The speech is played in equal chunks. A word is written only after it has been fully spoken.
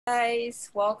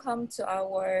Guys, welcome to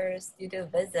our studio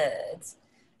visit.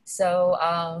 So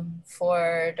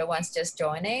for the ones just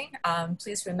joining,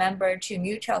 please remember to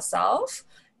mute yourself.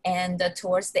 And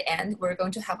towards the end, we're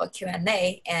going to have a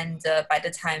Q&A. And by the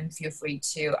time, feel free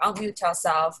to unmute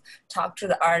yourself, talk to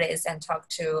the artists, and talk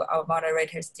to our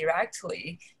moderators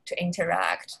directly to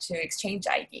interact, to exchange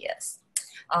ideas.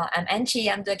 I'm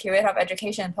Anchi, I'm the Curator of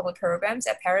Education and Public Programs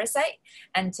at Parasite.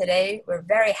 And today we're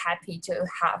very happy to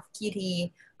have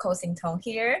Kitty Sin Tung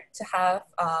here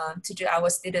to do our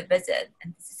student visit.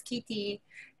 And this is Kitty.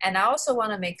 And I also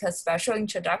want to make a special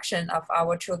introduction of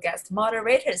our two guest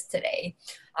moderators today.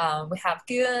 We have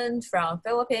Gwen from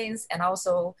Philippines and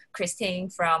also Christine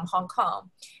from Hong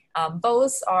Kong.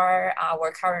 Both are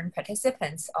our current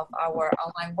participants of our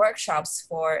online workshops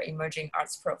for emerging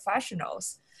arts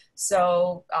professionals.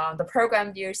 So the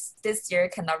program this year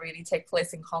cannot really take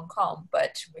place in Hong Kong,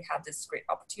 but we have this great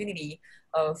opportunity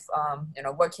of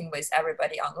working with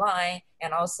everybody online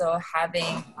and also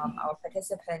having our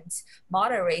participants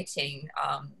moderating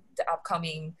the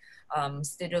upcoming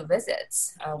studio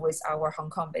visits with our Hong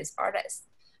Kong-based artists.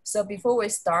 So before we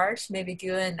start, maybe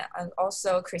Gwen and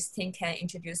also Christine can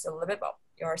introduce a little bit about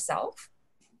yourself.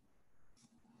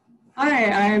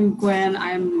 Hi, I'm Gwen.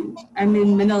 I'm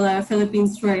in Manila,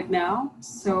 Philippines right now.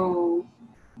 So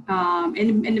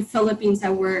in the Philippines, I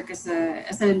work as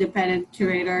an independent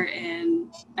curator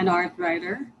and an art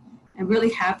writer. I'm really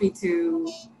happy to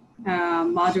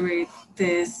moderate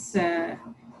this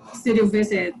studio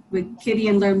visit with Kitty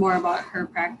and learn more about her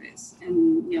practice,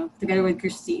 and together with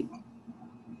Christine.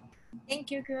 Thank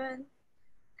you, Gwen.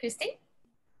 Christine?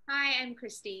 Hi, I'm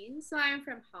Christine. So I'm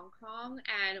from Hong Kong,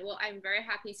 and well, I'm very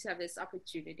happy to have this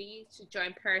opportunity to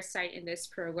join Parasite in this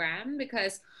program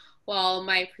because, well,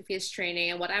 my previous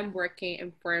training and what I'm working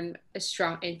informed a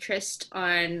strong interest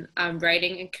on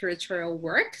writing and curatorial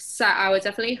work. So I would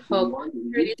definitely hope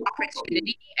through this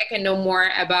opportunity I can know more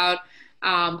about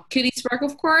Kitty's work,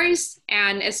 of course,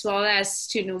 and as well as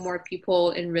to know more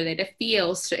people in related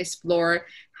fields to explore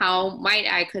how might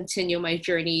I continue my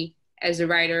journey as a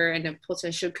writer and a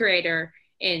potential curator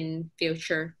in the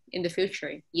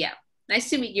future. Yeah, nice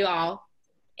to meet you all.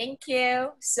 Thank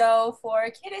you. So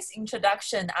for Kitty's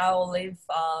introduction, I will leave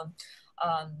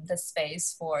the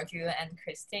space for you and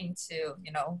Christine to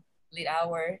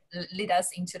lead us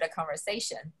into the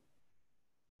conversation.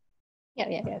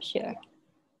 Yeah, sure.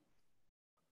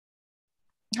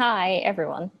 Hi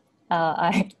everyone.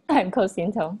 I'm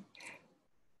Sin Tung.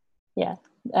 Yeah,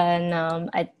 and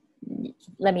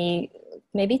let me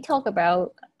maybe talk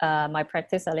about my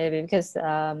practice a little bit because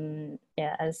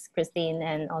as Christine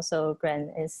and also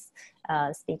Gwen is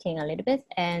speaking a little bit,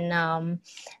 and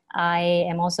I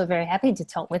am also very happy to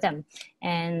talk with them.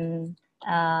 And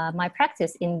my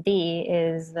practice indeed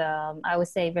is, I would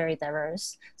say, very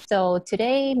diverse. So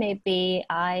today maybe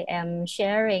I am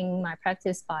sharing my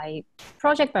practice by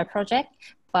project,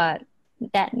 but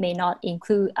that may not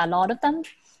include a lot of them.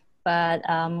 But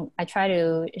I try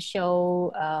to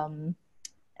show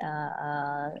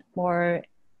more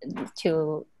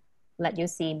to let you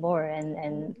see more,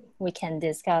 and we can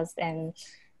discuss and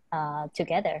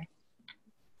together.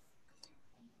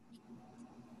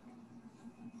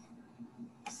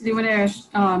 So do you want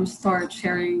to start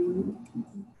sharing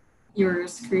your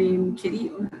screen,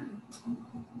 Kitty? Or?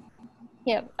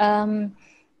 Yeah.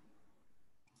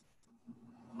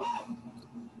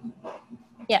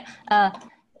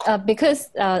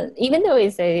 Because even though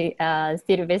it's a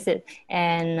studio visit,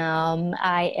 and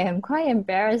I am quite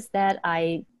embarrassed that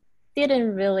I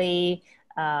didn't really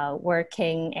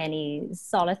working any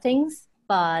solid things,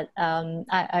 but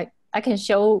I can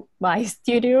show my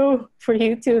studio for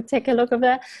you to take a look at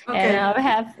that. Okay. And I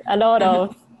have a lot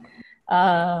of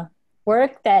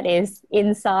work that is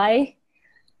inside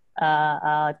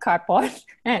cardboard.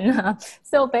 And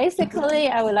so basically,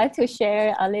 I would like to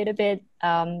share a little bit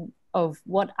of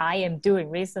what I am doing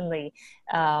recently.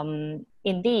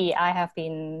 Indeed, I have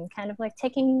been kind of like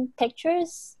taking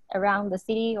pictures around the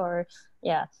city, or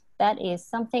that is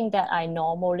something that I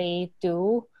normally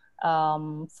do.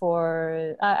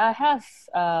 I have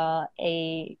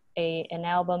an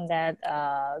album that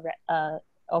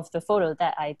of the photo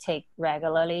that I take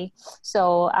regularly.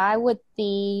 So I would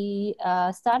be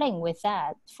starting with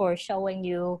that for showing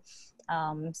you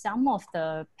some of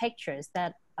the pictures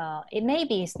that it may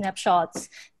be snapshots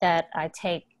that I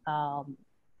take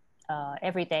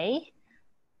every day,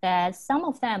 that some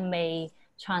of them may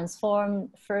transform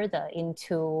further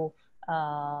into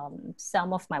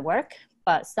some of my work,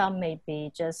 but some may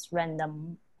be just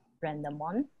random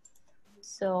one.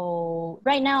 So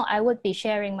right now I would be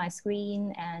sharing my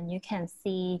screen, and you can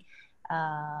see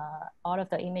all of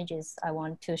the images I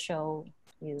want to show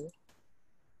you.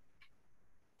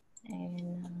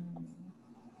 And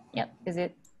yep, is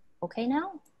it okay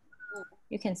now?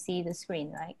 You can see the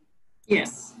screen, right?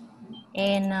 Yes.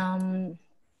 And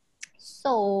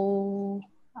so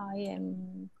I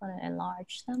am gonna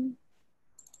enlarge them.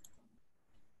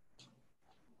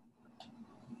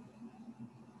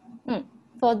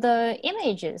 For the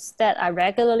images that I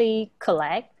regularly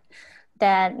collect,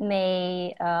 that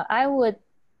may I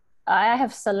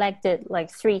have selected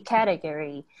like 3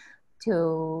 categories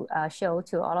to show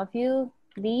to all of you.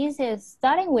 These is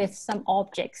starting with some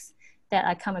objects that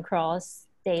I come across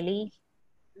daily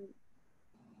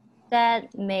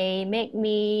that may make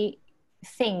me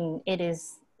think it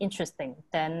is interesting.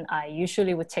 Then I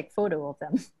usually would take photo of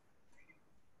them.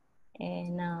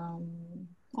 And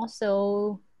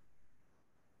also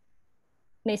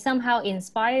may somehow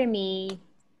inspire me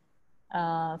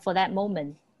for that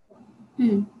moment.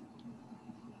 You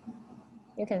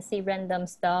can see random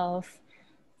stuff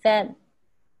that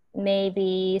may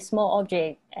be small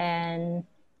object and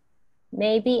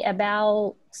maybe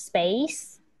about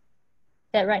space,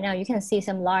 that right now you can see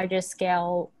some larger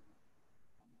scale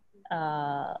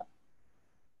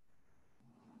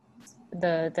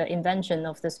the invention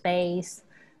of the space.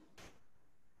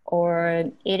 Or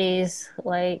it is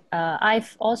like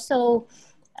I've also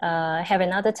have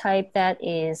another type that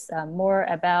is more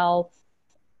about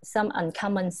some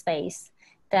uncommon space,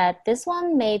 that this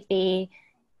one may be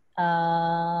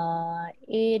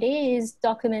it is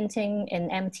documenting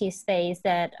an empty space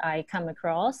that I come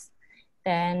across.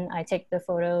 Then I take the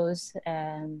photos,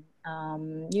 and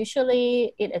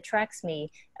usually it attracts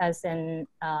me as an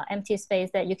empty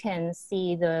space that you can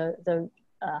see the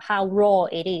how raw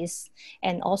it is.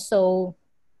 And also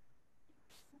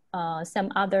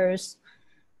some others,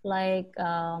 like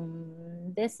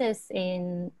this is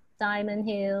in Diamond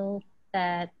Hill,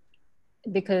 that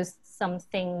because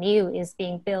something new is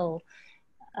being built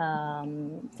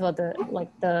for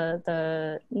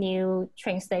the new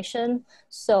train station.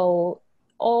 So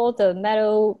all the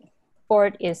metal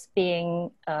board is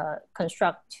being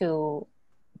constructed to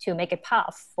make a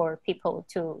path for people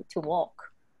to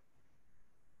walk.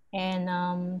 And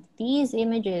these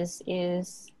images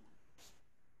is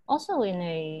also in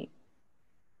a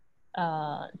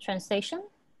translation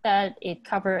that it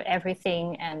cover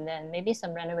everything, and then maybe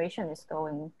some renovation is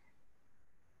going.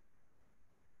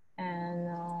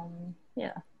 And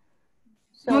yeah,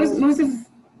 so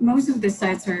most of the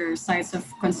sites are sites of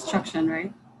construction,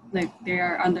 right? Like they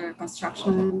are under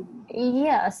construction.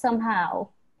 Yeah, somehow.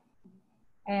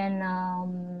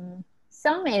 And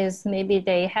some is maybe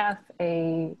they have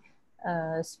a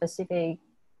specific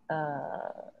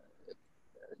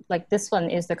like this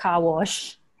one is the car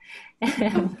wash.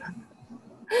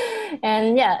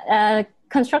 And yeah,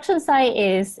 construction site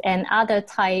is another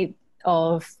type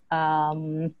of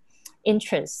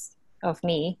interest of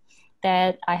me,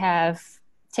 that I have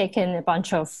taken a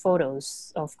bunch of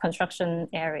photos of construction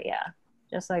area,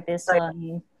 just like this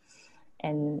one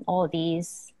and all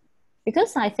these,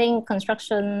 because I think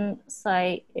construction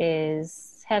site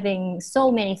is having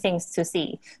so many things to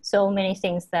see, so many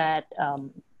things that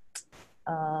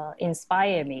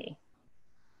inspire me.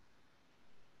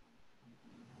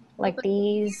 Like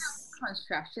these.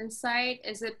 Construction site,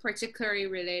 is it particularly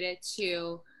related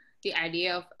to the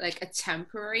idea of like a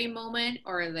temporary moment,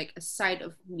 or like a site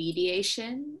of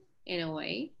mediation in a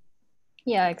way?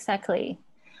 Yeah, exactly.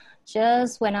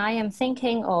 Just when I am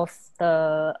thinking of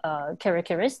the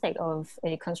characteristic of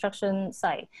a construction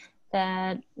site,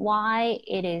 that why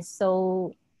it is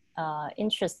so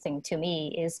interesting to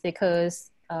me is because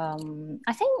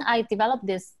I think I developed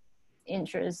this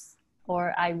interest,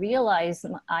 or I realized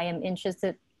I am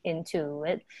interested into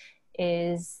it,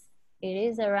 is it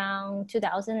is around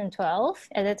 2012.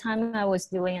 At the time I was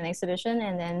doing an exhibition,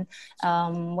 and then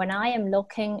when I am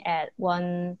looking at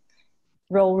one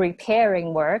road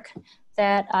repairing work,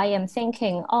 that I am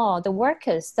thinking, oh, the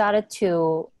workers started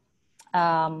to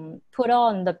put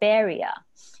on the barrier,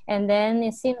 and then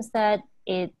it seems that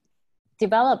it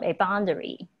developed a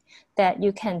boundary that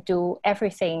you can do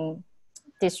everything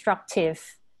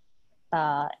destructive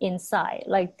inside.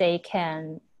 Like they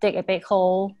can dig a big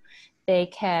hole, they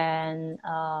can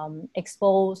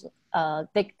expose,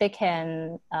 they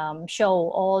can show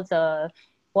all the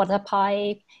water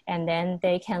pipe, and then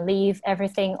they can leave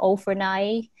everything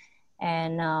overnight.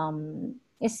 And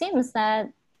it seems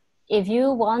that if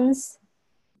you once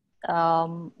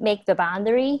make the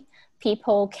boundary,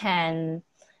 people can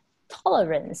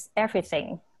tolerance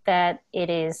everything that it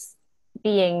is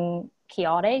being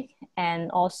chaotic.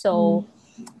 And also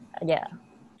yeah,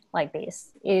 like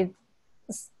this,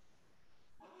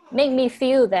 make me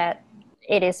feel that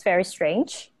it is very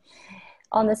strange.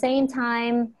 On the same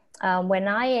time, when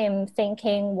I am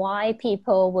thinking why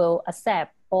people will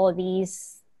accept all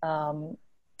these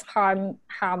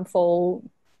harmful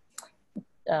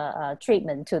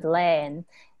treatment to the land,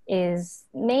 is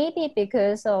maybe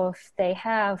because of they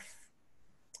have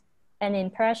an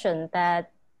impression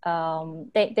that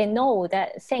they know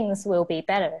that things will be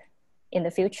better in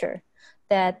the future,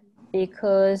 that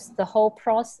because the whole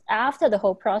process, after the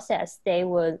whole process, they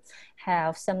would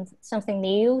have something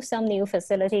new, some new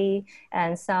facility,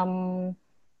 and something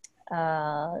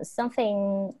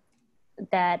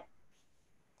that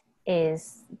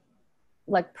is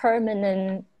like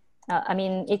permanent. I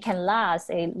mean, it can last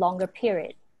a longer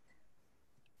period.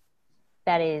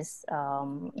 That is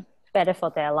better for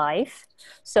their life.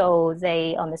 So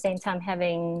they, on the same time,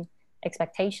 having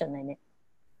expectation in it.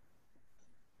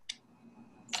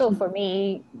 So for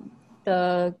me,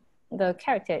 the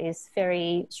character is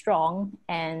very strong,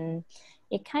 and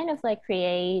it kind of like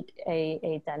create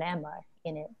a dilemma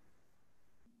in it.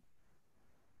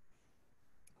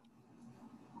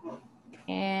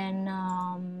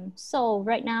 And so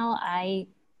right now I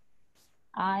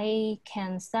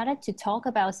can start to talk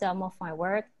about some of my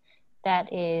work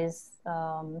that is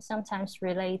sometimes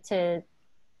related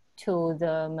to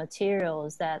the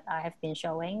materials that I have been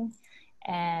showing.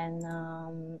 And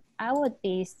I would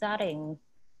be starting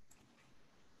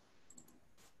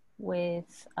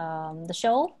with the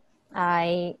show.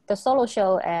 The solo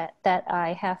show that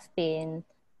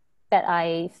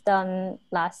I've done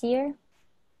last year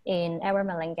in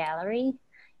Evermelin Gallery.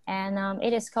 And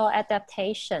it is called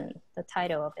Adaptation, the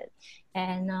title of it.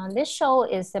 And this show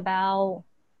is about,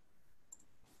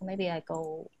 maybe I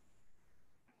go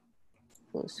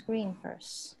full screen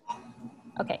first.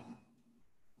 Okay.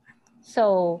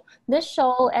 So this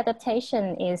show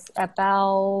Adaptation is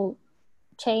about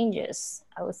changes,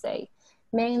 I would say,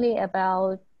 mainly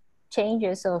about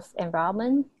changes of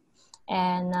environment,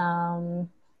 and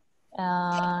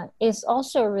it's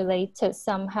also related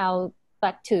somehow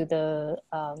back to the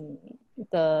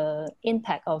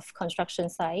impact of construction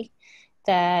site,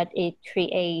 that it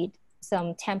create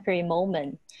some temporary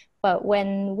moment. But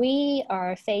when we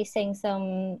are facing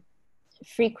some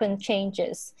frequent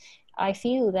changes, I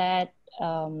feel that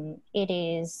it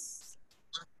is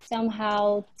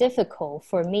somehow difficult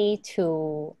for me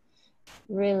to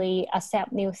really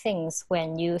accept new things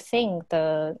when you think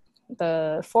the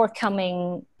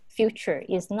forthcoming future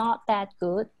is not that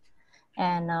good.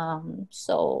 And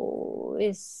so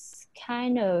it's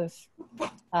kind of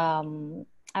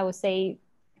I would say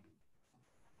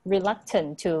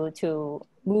reluctant to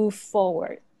move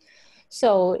forward.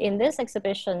 So in this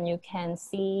exhibition, you can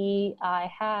see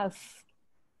I have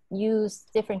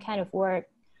used different kind of work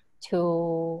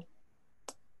to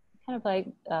kind of like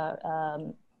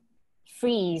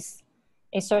freeze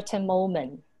a certain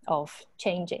moment of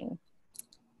changing.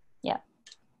 Yeah.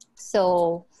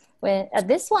 So when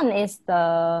this one is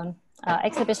the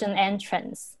exhibition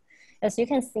entrance. As you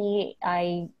can see,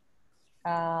 I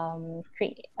have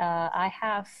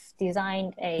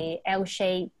designed a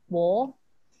L-shaped wall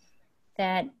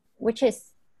which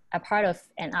is a part of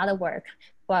another work.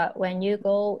 But when you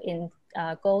go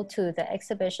to the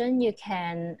exhibition, you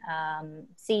can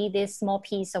see this small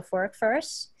piece of work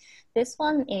first. This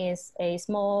one is a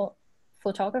small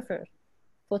photography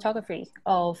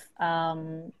of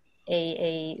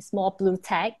a small blue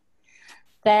tag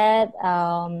that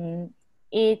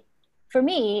it, for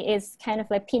me, is kind of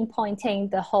like pinpointing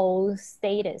the whole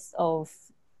status of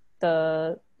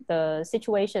the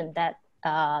situation that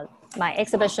my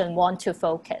exhibition want to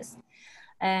focus.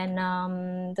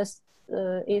 And this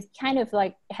is kind of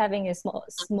like having a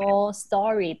small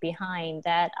story behind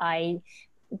that.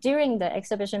 During the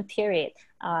exhibition period,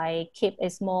 I keep a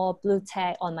small blue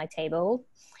tag on my table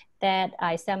that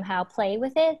I somehow play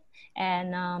with it,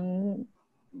 and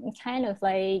kind of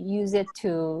like use it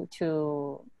to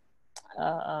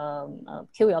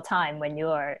kill your time when you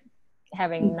are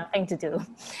having nothing to do.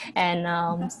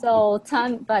 And so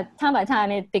time by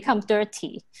time it becomes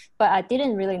dirty, but I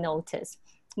didn't really notice.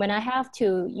 When I have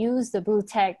to use the blue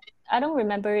tag, I don't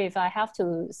remember if I have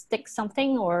to stick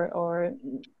something or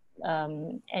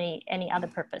any other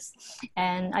purpose.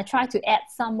 And I try to add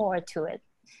some more to it.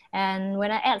 And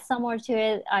when I add some more to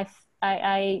it,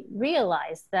 I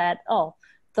realized that, oh,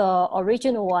 the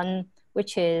original one,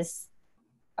 which is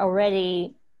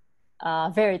already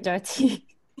very dirty,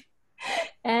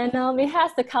 and it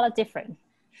has the color different.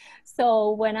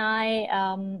 So when I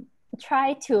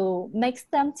try to mix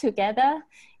them together,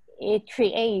 it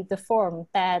creates the form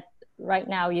that right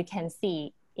now you can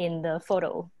see in the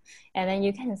photo, and then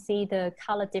you can see the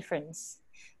color difference.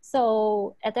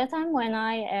 So at that time when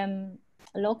I am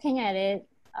looking at it,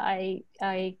 I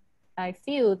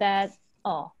feel that,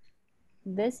 oh,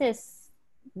 this is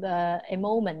a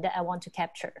moment that I want to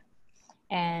capture.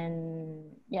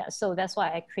 And yeah, so that's why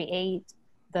I create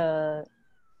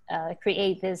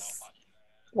this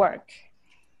work.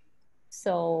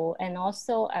 So, and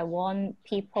also I want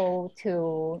people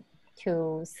to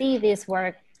see this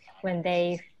work when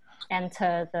they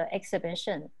enter the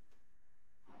exhibition.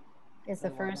 It's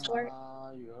the first work.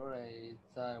 如果你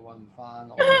真係揾唔翻，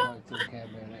我可以照 cam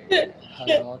俾你嘅，係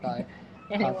咯，但係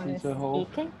下次最好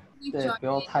即係俾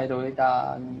我睇到呢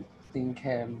單先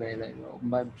cam 俾你咯，唔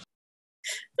係。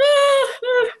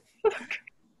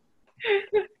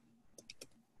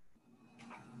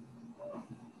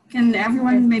Can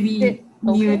everyone maybe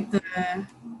mute the?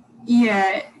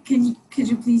 Yeah, could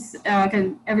you please?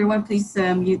 Can everyone please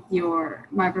mute your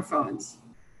microphones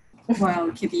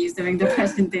while Kitty is doing the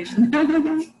presentation?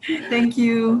 Thank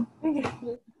you.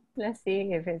 Let's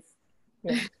see if it's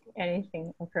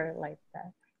anything occurred like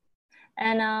that.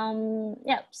 And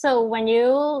yeah, so when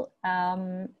you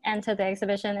enter the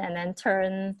exhibition and then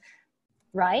turn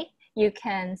right, you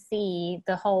can see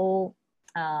the whole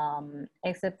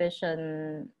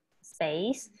exhibition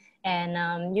space,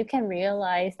 and you can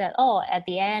realize that, oh, at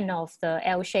the end of the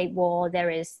L-shaped wall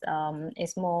there is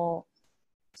small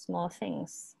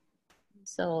things.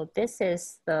 So this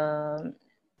is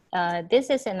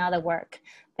another work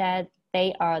that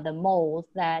they are the mold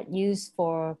that used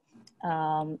for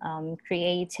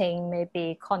creating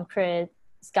maybe concrete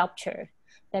sculpture,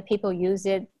 that people use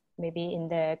it maybe in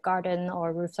their garden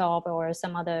or rooftop or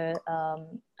some other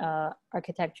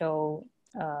architectural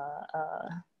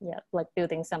like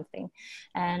building something.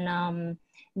 And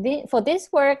for this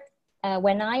work,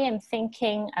 when I am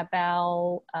thinking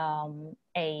about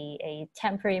a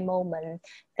temporary moment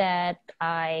that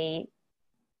I'm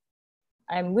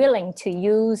willing to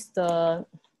use the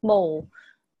mold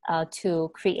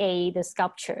to create the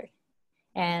sculpture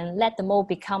and let the mold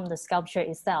become the sculpture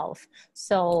itself.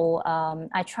 So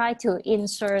I try to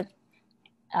insert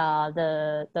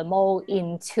the mold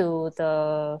into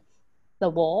the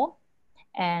wall,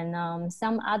 and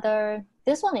some other,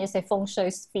 this one is a feng shui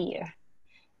sphere,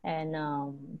 and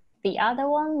the other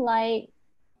one, like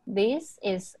this,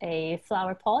 is a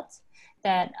flower pot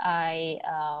that I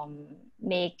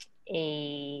make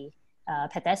a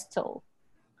pedestal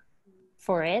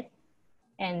for it,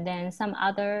 and then some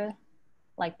other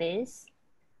like this.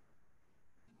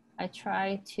 I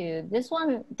try to,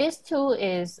 this tool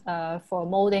is for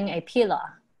molding a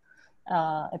pillar,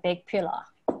 a big pillar,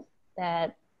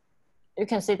 that you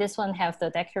can see this one have the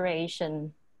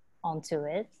decoration onto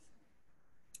it.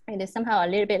 It is somehow a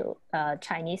little bit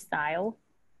Chinese style.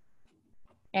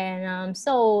 And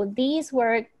so these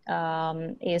work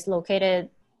is located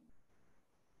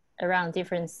around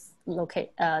different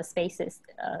spaces,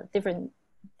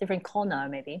 different corner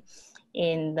maybe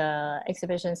in the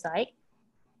exhibition site.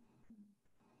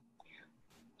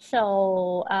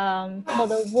 So for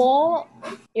the wall,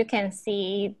 you can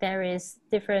see there is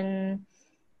different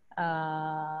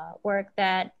work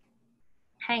that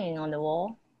hanging on the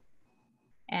wall.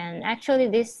 And actually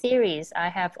this series, I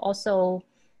have also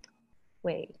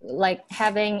like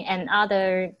having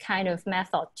another kind of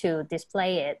method to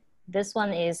display it. This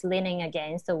one is leaning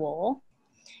against the wall.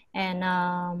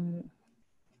 And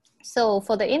so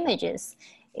for the images,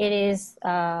 it is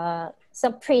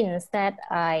some prints that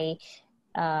I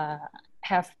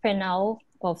have print out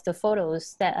of the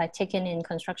photos that are taken in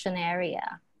construction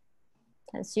area.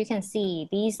 As you can see,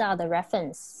 these are the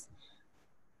reference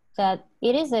that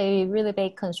it is a really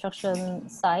big construction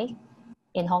site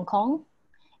in Hong Kong.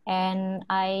 And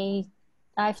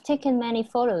I've taken many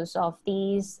photos of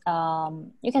these.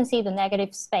 You can see the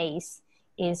negative space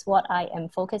is what I am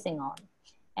focusing on.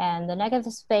 And the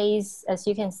negative space, as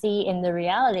you can see in the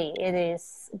reality, it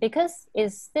is, because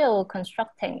it's still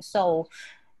constructing, so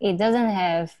it doesn't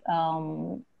have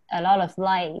a lot of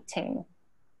lighting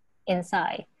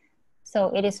inside.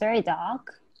 So it is very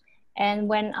dark. And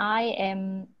when I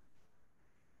am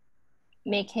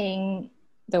making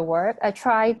the work, I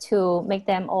try to make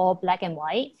them all black and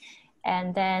white,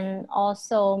 and then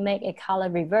also make a color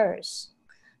reverse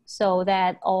so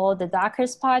that all the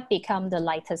darkest part become the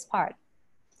lightest part.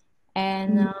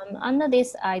 And under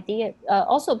this idea,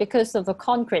 also because of the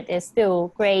concrete is still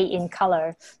gray in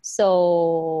color,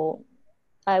 so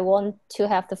I want to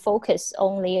have the focus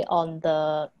only on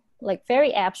the like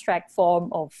very abstract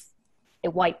form of a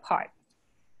white part.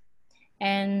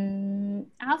 And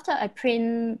after I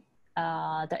print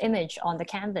the image on the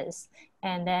canvas,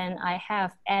 and then I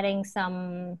have adding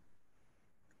some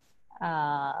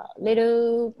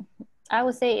little, I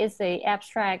would say it's a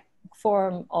abstract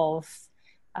form of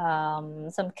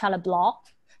some color block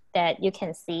that you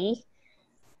can see.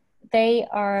 They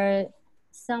are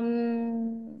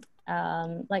some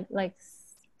like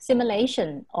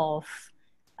simulation of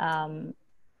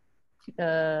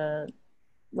the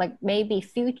like maybe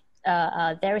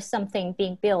there is something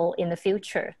being built in the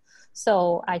future.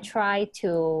 So I try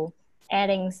to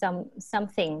adding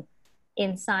something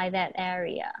inside that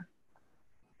area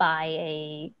by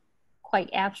a quite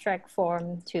abstract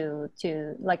form to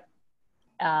like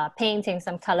painting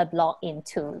some color block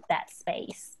into that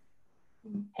space.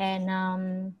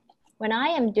 And when I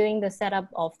am doing the setup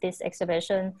of this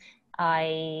exhibition,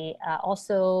 I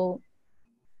also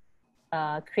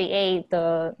create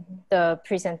the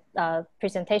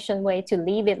presentation way to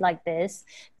leave it like this,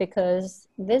 because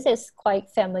this is quite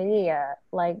familiar.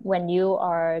 Like when you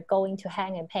are going to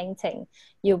hang a painting,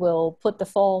 you will put the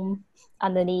foam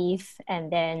underneath,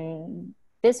 and then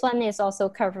this one is also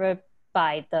covered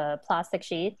by the plastic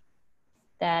sheet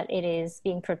that it is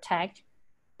being protected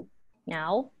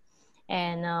now.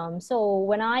 And so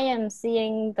when I am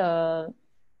seeing the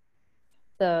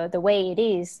way it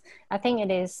is, I think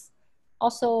it is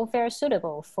also very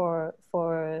suitable for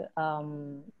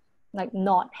like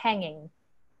not hanging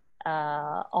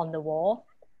on the wall,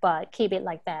 but keep it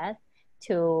like that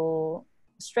to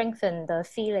strengthen the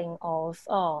feeling of,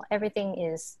 oh, everything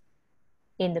is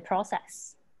in the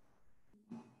process.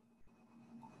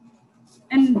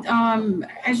 And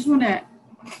I just want to,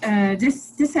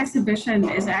 this exhibition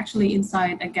is actually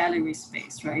inside a gallery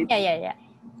space, right? Yeah.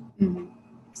 Mm-hmm.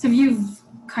 So you've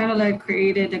kind of like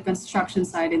created a construction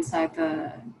site inside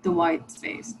the white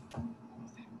space.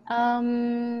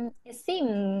 It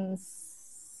seems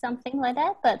something like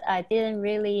that, but I didn't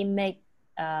really make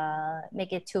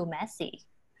it too messy.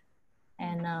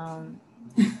 And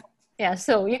yeah,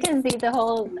 so you can see the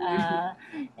whole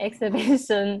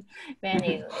exhibition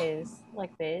menu is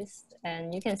like this,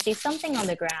 and you can see something on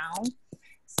the ground,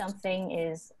 something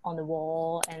is on the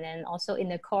wall, and then also in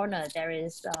the corner there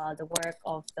is the work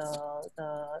of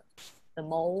the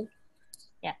mold.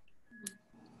 Yeah,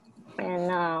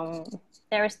 and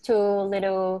there is two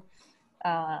little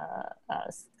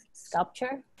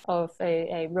sculpture of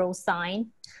a road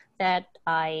sign that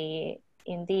I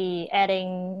indeed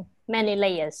adding many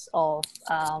layers of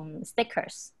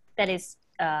stickers that is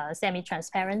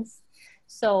semi-transparent.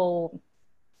 So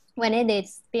when it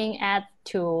is being added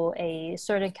to a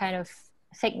certain kind of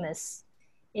thickness,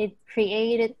 it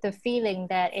created the feeling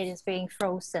that it is being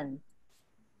frozen.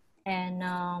 And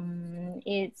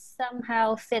it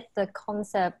somehow fit the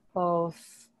concept of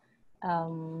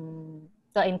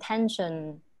the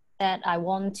intention that I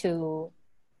want to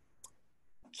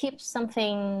keep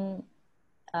something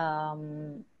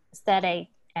static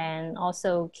and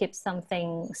also keep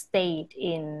something stayed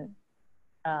in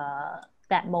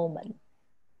that moment.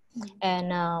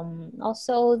 And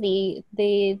also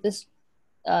this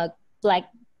black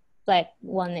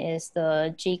one is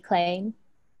the G claim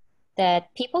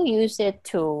that people use it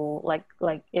to like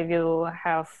if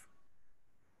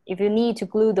you need to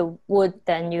glue the wood,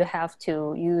 then you have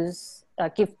to use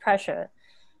give pressure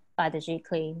by the G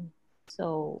claim.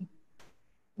 So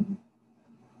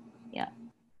yeah,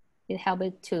 it helped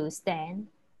it to stand.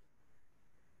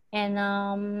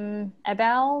 And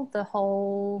about the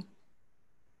whole,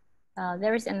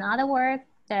 there is another work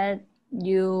that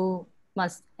you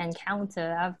must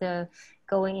encounter after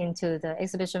going into the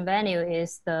exhibition venue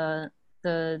is the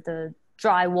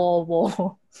drywall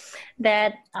wall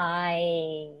that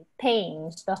I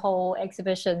paint the whole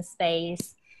exhibition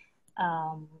space,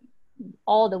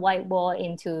 all the white wall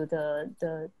into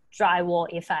the drywall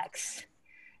effects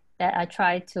that I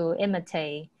try to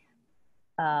imitate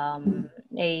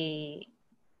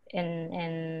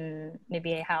in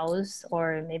maybe a house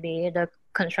or maybe the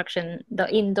construction, the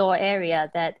indoor area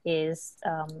that is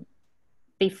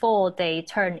before they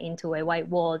turn into a white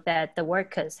wall that the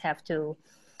workers have to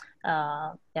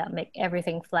make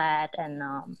everything flat and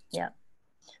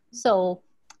so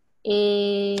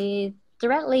it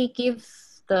directly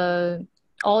gives the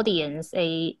audience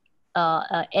an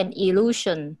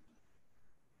illusion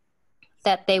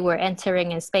that they were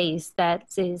entering a space that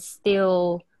is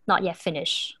still not yet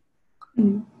finished.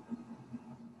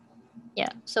 Yeah,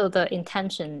 so the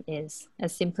intention is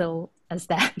as simple as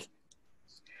that.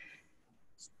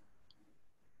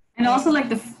 And also like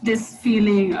this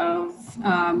feeling of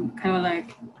kind of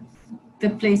like the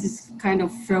place is kind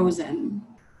of frozen.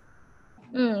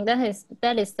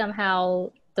 That is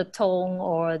somehow the tone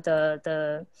or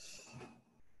the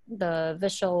the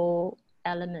visual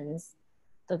elements,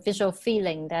 the visual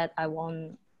feeling that I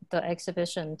want the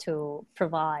exhibition to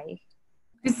provide.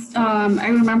 Because I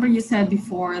remember you said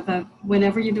before that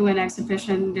whenever you do an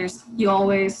exhibition, you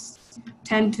always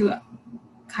tend to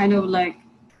kind of like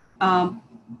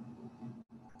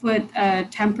put a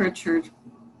temperature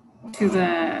to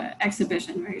the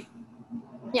exhibition, right?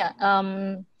 Yeah,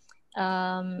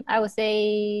 I would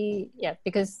say, yeah,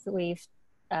 because we've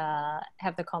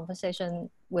have the conversation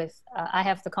with, I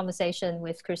have the conversation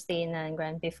with Christine and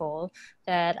Gwen before,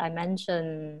 that I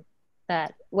mentioned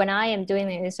that when I am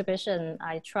doing an exhibition,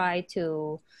 I try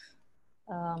to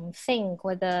think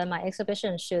whether my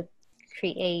exhibition should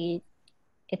create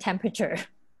a temperature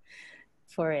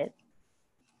for it.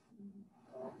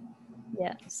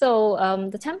 Yeah, so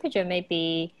the temperature may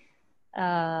be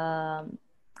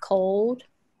cold,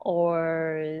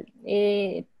 or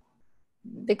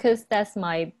because that's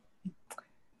my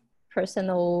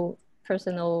personal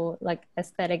like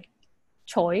aesthetic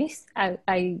choice.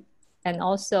 I and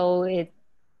also it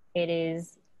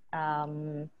is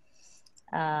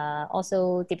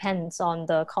also depends on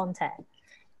the content,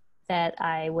 that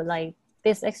I would like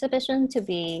this exhibition to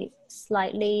be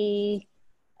slightly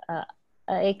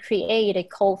create a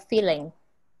cold feeling,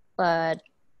 but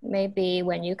maybe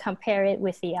when you compare it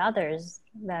with the others,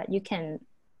 that you can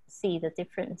see the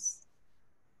difference.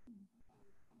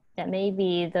 That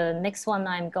maybe the next one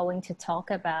I'm going to talk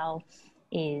about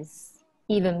is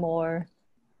even more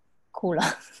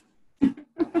cooler.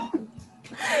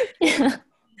 Yeah.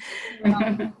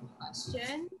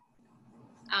 Question.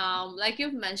 Like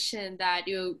you've mentioned that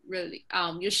you really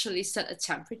usually set a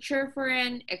temperature for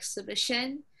an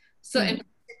exhibition. So in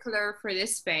particular for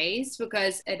this space,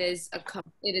 because it is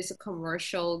a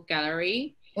commercial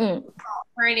gallery.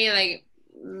 For any like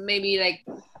maybe like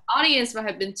audience might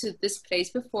have been to this place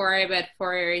before, but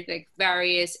for like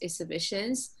various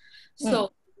exhibitions.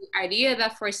 So the idea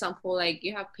that, for example, like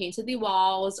you have painted the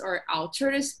walls or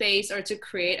altered the space, or to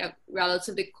create a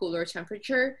relatively cooler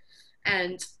temperature,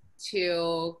 and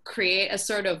to create a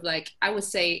sort of like, I would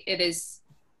say it is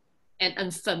an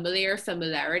unfamiliar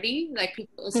familiarity, like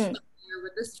people are familiar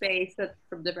with the space, that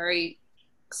from the very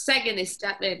second they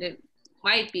step in, it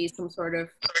might be some sort of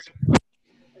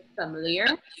familiar.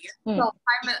 So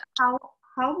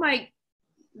how might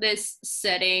this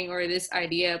setting or this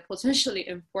idea potentially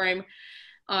inform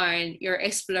on your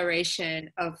exploration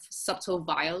of subtle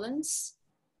violence?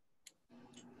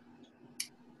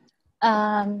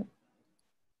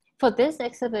 For this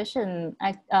exhibition,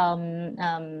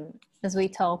 as we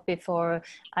talked before,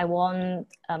 I want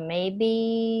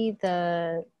maybe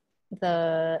the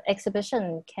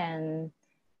exhibition can,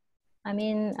 I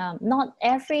mean, not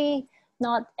every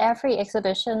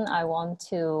exhibition I want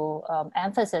to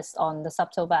emphasize on the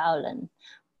subtle violence,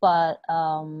 but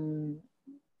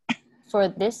for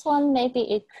this one, maybe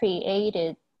it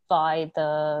created by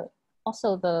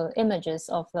also the images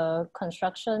of the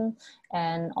construction,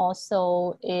 and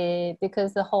also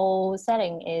because the whole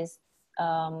setting is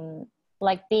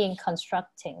like being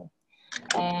constructing,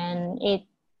 and it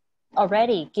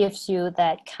already gives you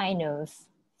that kind of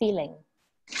feeling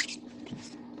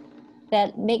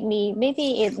that make me,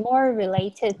 maybe it more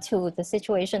related to the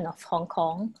situation of Hong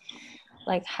Kong,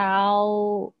 like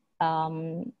how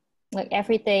like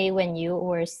every day when you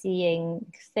were seeing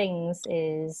things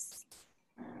is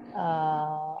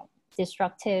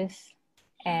destructive,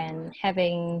 and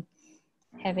having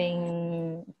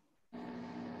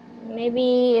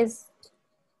maybe it's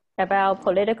about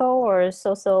political or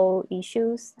social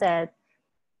issues that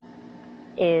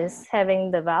is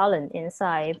having the violence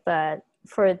inside. But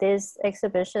for this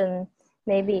exhibition,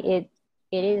 maybe it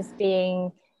is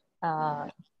being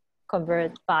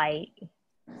converted by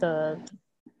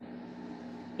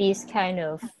these kind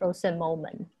of frozen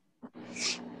moment.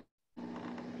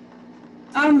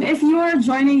 If you are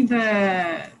joining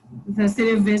the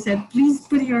city visit, please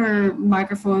put your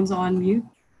microphones on mute,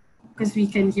 because we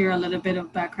can hear a little bit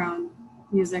of background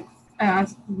music,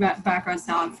 background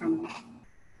sound from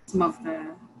some of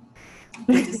the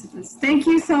participants. Thank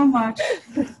you so much.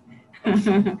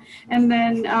 And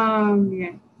then,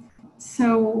 yeah.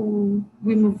 So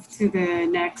we move to the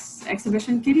next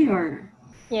exhibition, Kitty, or?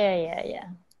 Yeah.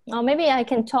 Or maybe I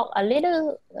can talk a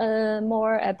little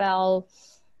more about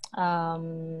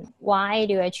why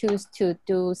do I choose to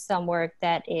do some work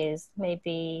that is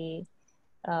maybe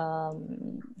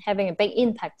having a big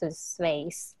impact to the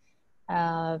space.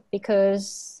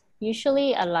 Because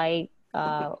usually I like,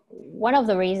 one of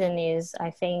the reasons is,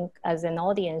 I think as an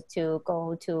audience to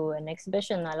go to an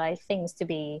exhibition, I like things to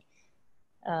be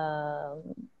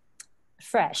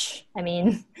fresh. I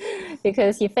mean,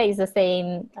 because you face the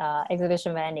same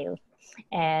exhibition venue,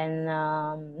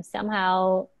 and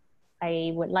somehow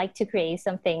I would like to create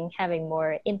something having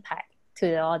more impact to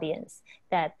the audience,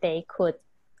 that they could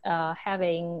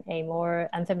having a more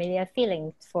unfamiliar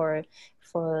feeling for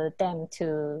them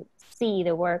to see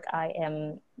the work I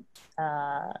am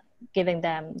giving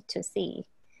them to see.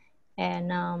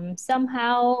 And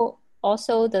somehow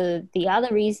also the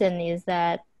other reason is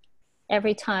that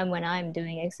every time when I'm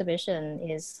doing exhibition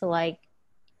is like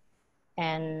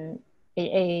an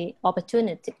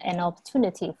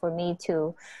opportunity for me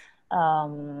to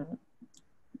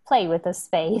play with the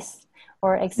space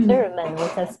or experiment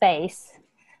with the space.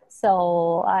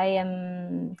 So I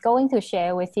am going to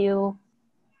share with you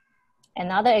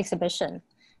another exhibition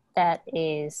that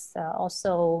is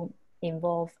also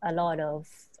involve a lot of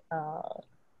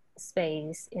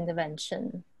space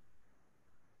intervention.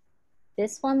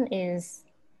 This one is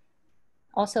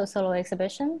also a solo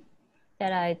exhibition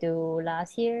that I do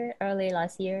early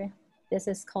last year. This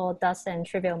is called Dust and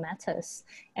Trivial Matters.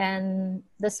 And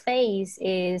the space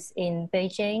is in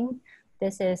Beijing.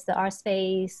 This is the art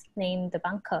space named the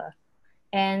Bunker.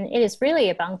 And it is really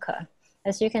a bunker.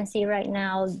 As you can see right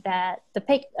now, that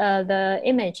the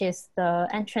image is the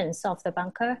entrance of the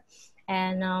bunker.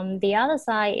 And the other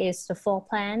side is the floor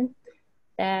plan,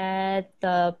 that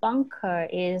the bunker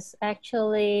is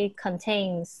actually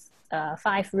contains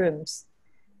 5 rooms.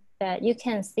 That you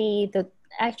can see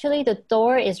actually the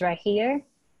door is right here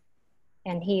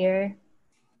and here.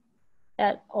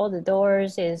 That all the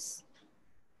doors is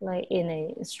like in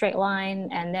a straight line,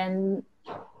 and then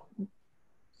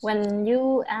when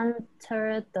you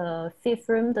enter the 5th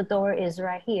room, the door is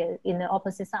right here in the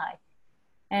opposite side.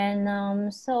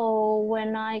 And so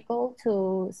when I go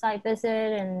to site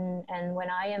visit and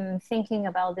when I am thinking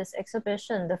about this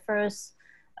exhibition, the first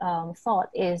thought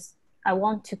is I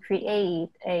want to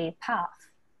create a path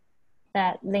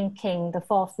that linking the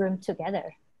 4th room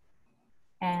together.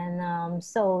 And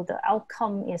so the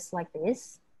outcome is like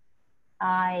this.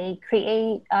 I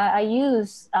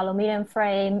use aluminum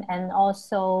frame and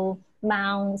also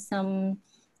mount some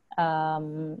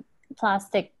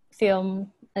plastic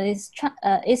film.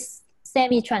 It's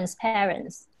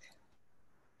semi-transparent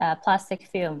plastic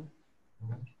film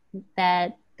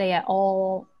that they are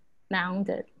all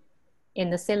mounted in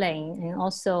the ceiling and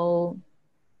also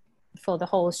for the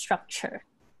whole structure.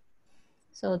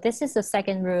 So this is the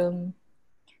 2nd room.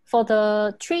 For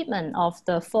the treatment of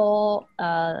the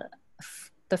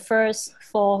first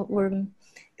 4 room,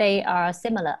 they are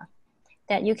similar.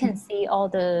 That you can see all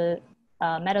the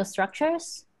metal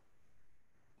structures,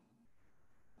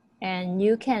 and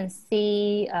you can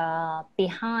see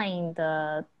behind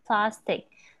the plastic,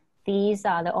 these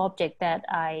are the objects that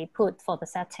I put for the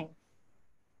setting.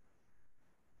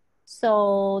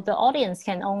 So the audience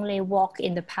can only walk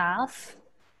in the path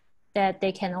that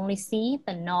they can only see,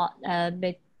 but not,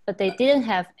 but they didn't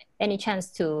have any chance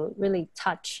to really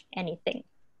touch anything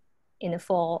in the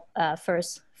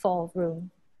first 4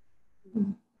 room.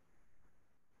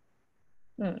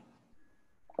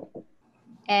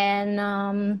 And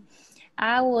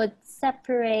I would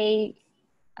separate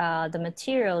the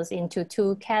materials into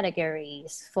 2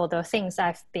 categories for the things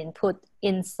I've been put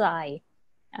inside.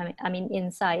 I mean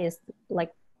inside is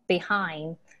like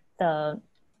behind the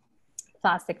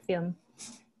plastic film.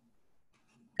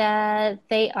 That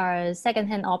they are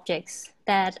secondhand objects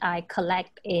that I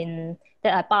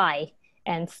that I buy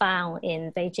and found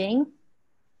in Beijing.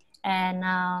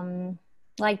 And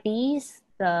like these,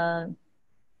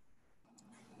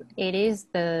 it is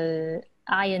the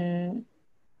iron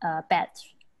bed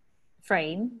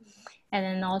frame. And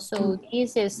then also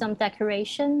this is some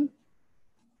decoration.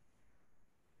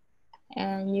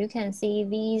 And you can see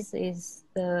this is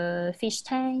the fish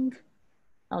tank.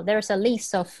 Oh, there's a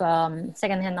list of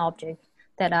secondhand objects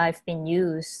that I've been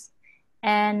used.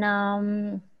 And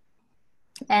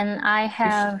I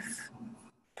have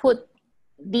put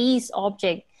these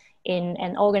objects in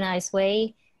an organized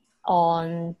way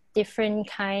on different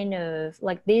kind of,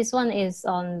 like this one is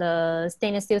on the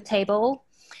stainless steel table,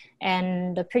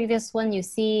 and the previous one you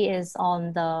see is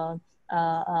on the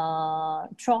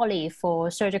trolley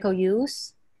for surgical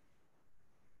use.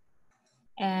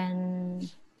 And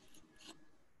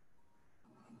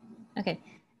okay,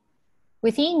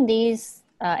 within this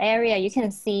area you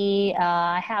can see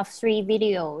I have 3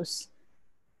 videos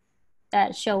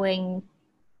that showing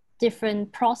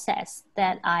different process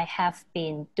that I have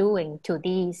been doing to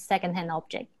these secondhand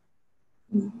objects.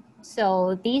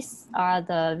 So these are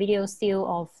the video still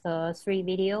of the 3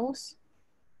 videos.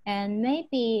 And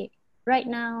maybe right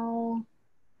now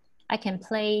I can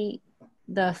play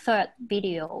the third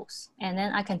videos, and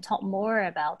then I can talk more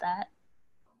about that.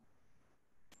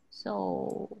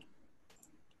 So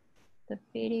the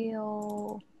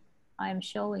video I'm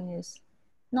showing is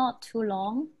not too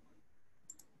long.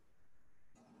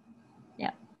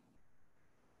 Yeah.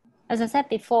 As I said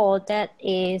before, that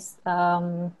is,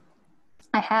 I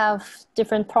have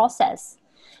different process.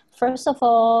 First of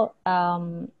all,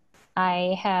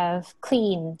 I have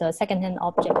cleaned the secondhand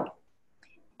object.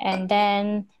 And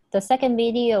then the second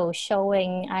video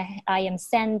showing I am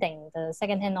sanding the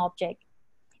secondhand object.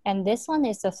 And this one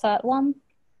is the third one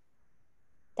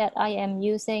that I am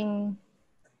using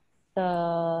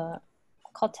the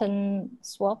cotton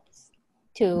swabs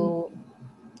to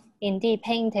indeed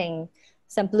painting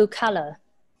some blue color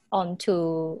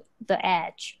onto the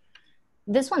edge.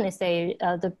 This one is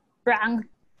the brown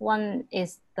one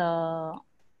is the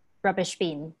rubbish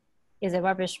bin,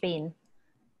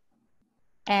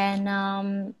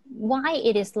 And why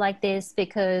it is like this?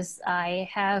 Because I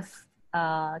have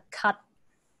cut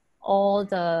all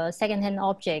the secondhand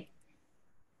object.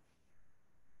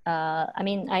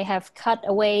 I have cut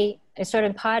away a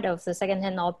certain part of the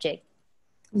secondhand object.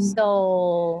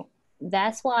 So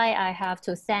that's why I have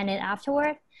to sand it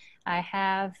afterward. I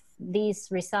have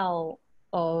this result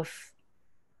of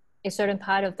a certain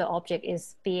part of the object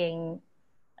is being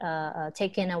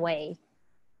taken away.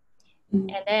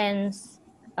 And then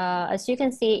as you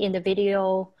can see in the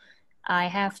video, I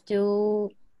have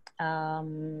to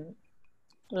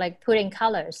like putting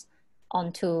colors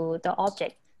onto the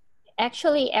object.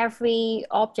 Actually, every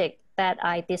object that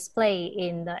I display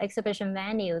in the exhibition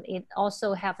venue, it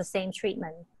also have the same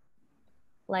treatment.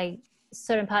 Like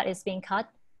certain part is being cut,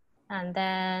 and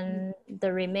then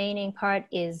the remaining part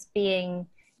is being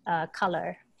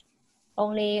color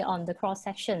only on the cross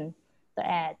section, the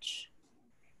edge.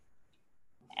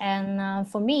 And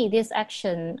for me, this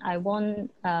action, I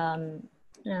want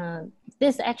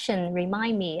this action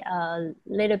remind me a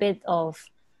little bit of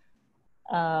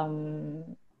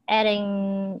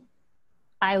adding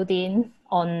iodine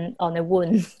on a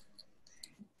wound.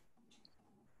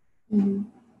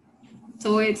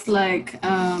 So it's like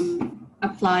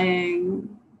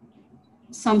applying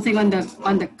something on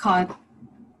the cut,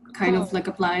 kind of like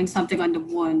applying something on the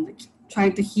wound, like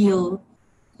trying to heal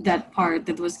that part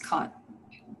that was cut.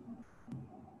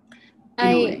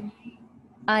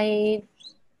 I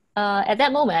at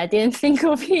that moment I didn't think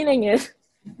of healing it.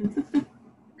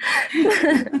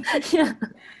 Yeah,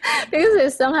 because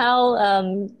it's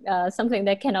somehow something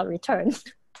that cannot return.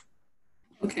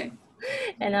 Okay.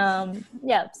 And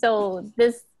yeah, so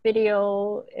this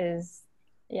video is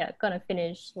gonna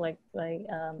finish like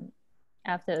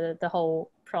after the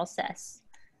whole process.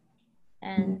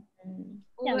 And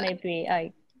maybe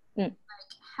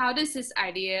how does this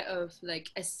idea of like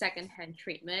a secondhand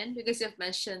treatment, because you've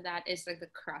mentioned that it's like the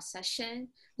cross section,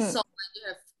 so you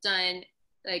have done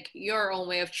like your own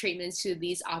way of treatment to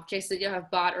these objects that you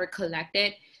have bought or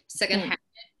collected secondhand.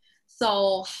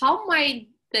 So how might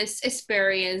this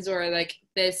experience or like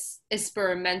this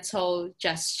experimental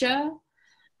gesture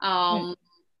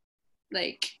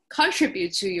like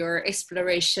contribute to your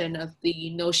exploration of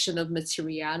the notion of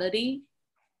materiality?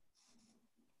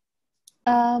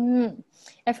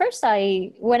 At first,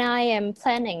 when I am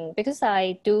planning, because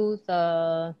I do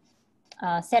the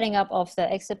setting up of the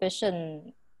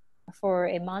exhibition for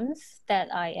a month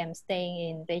that I am staying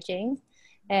in Beijing,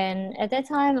 and at that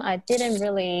time I didn't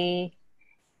really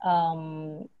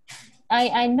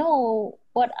I know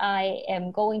what I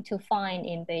am going to find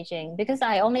in Beijing, because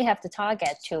I only have the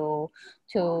target to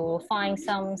find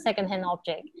some secondhand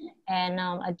object, and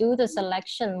I do the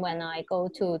selection when I go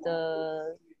to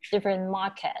the different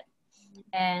market.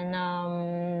 And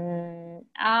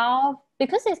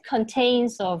because it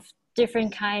contains of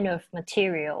different kind of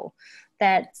material,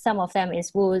 that some of them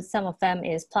is wood, some of them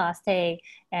is plastic,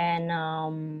 and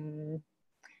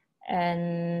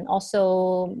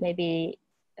also maybe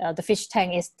the fish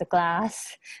tank is the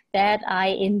glass, that I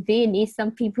indeed need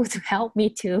some people to help me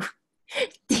to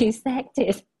dissect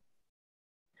it.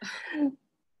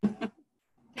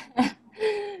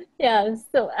 Yeah,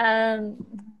 so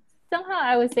somehow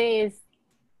I would say it's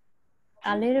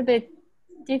a little bit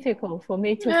difficult for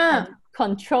me to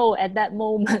control at that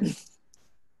moment.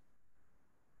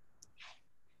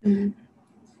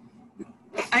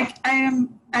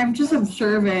 I'm just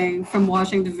observing from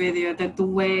watching the video that the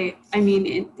way,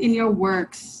 in your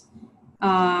works,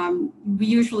 we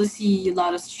usually see a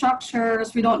lot of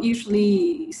structures. We don't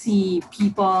usually see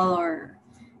people or,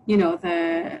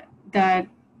 that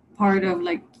part of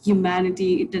like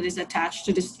humanity that is attached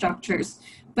to the structures.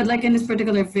 But like in this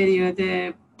particular video,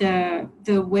 the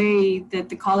the way that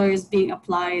the color is being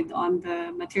applied on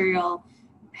the material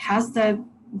has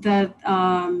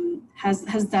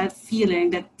has that feeling,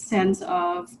 that sense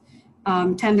of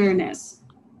tenderness.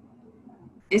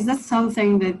 Is that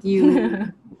something that you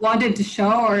wanted to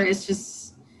show, or it's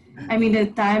just, I mean, the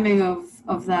timing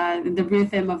of that, the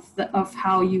rhythm of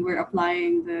how you were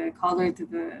applying the color to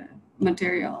the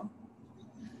material?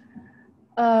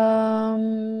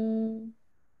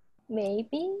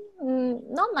 Maybe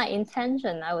not my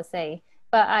intention, I would say,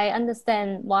 but I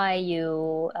understand why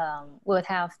you would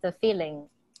have the feeling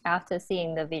after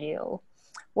seeing the video.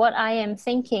 What I am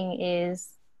thinking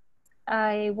is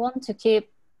I want to keep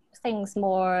things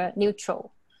more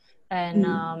neutral,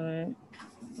 and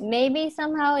maybe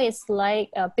somehow it's like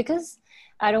because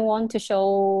I don't want to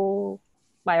show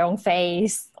my own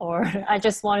face, or I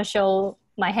just want to show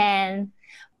my hand,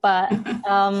 but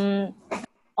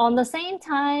on the same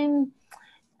time,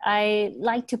 I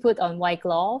like to put on white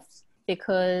gloves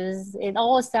because it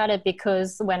all started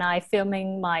because when I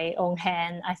filming my own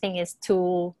hand, I think it's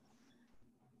too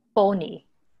bony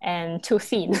and too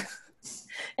thin.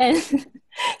 And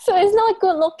so it's not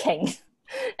good looking.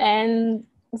 And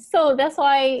so that's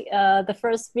why the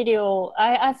first video,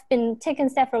 I've been taking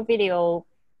several videos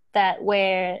that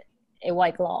wear a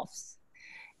white gloves.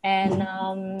 And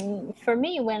for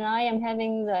me, when I am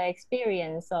having the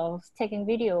experience of taking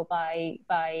video by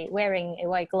wearing a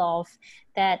white glove,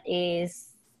 that is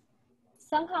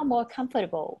somehow more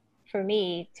comfortable for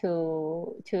me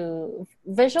to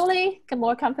visually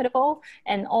more comfortable,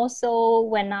 and also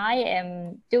when I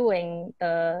am doing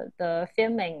the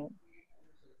filming,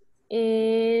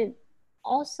 it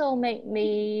also make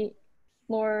me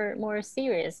more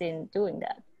serious in doing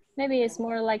that. Maybe it's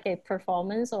more like a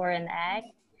performance or an act.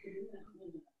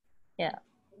 Yeah.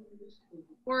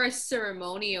 Or a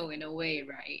ceremonial in a way,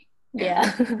 right?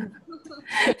 Yeah.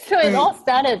 So it all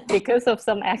started because of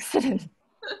some accident.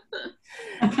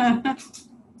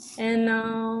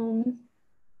 And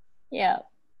yeah,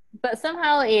 but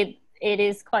somehow it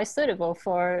is quite suitable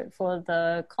for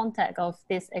the context of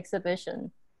this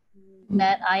exhibition,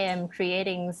 that I am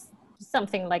creating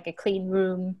something like a clean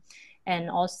room, and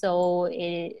also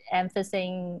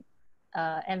emphasizing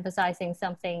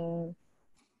something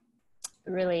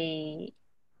really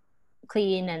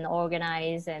clean and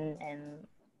organized, and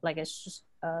like a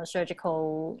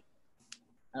surgical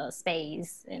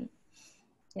space. And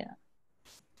yeah,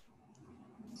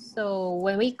 so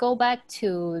when we go back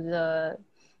to the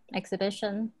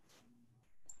exhibition,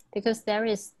 because there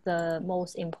is the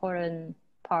most important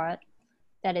part,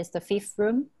 that is the fifth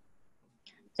room,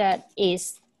 that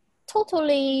is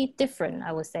totally different,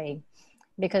 I would say,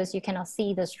 because you cannot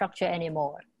see the structure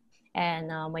anymore. And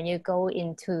when you go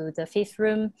into the fifth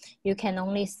room, you can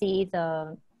only see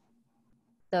the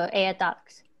air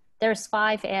ducts. There's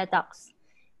 5 air ducts,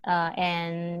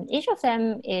 and each of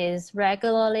them is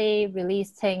regularly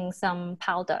releasing some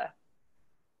powder.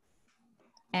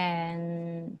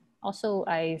 And also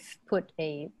I've put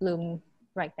a bloom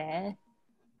right there.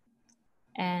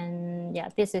 And yeah,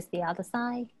 this is the other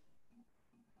side.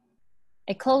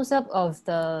 A close-up of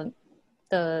the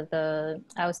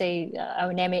I would say, I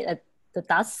would name it the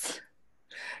dust.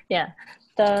 Yeah,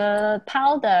 the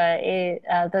powder is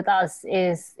the dust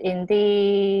is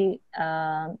indeed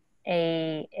a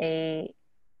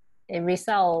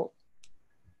result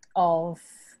of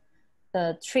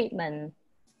the treatment.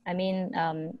 I mean,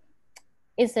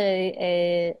 it's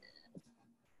a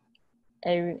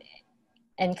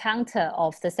encounter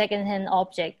of the secondhand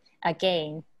object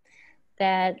again,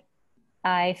 that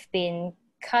I've been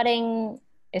cutting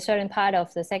a certain part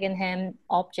of the secondhand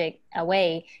object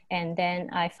away, and then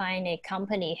I find a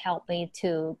company help me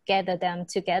to gather them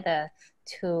together,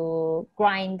 to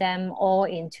grind them all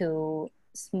into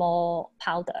small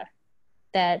powder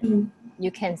that you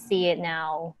can see it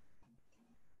now.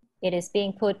 It is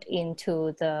being put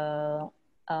into the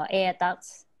air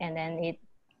ducts, and then it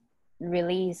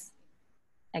release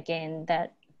again,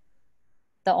 that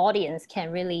the audience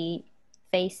can really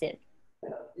face it.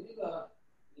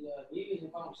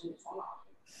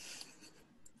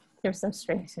 There's some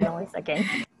strange noise again.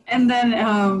 And then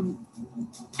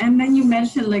you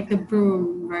mentioned like the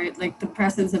broom, right? Like the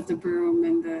presence of the broom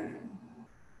and the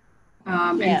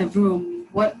and the broom.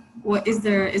 What is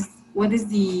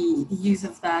the use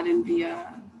of that in the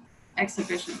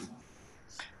exhibition?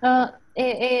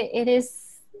 It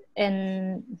is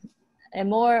a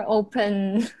more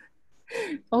open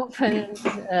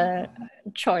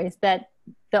choice, that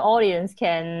the audience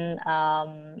can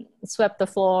sweep the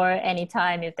floor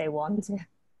anytime if they want to.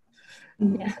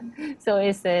 Yeah. So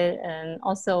it's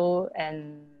also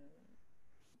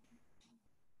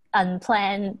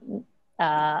unplanned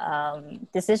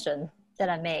decision that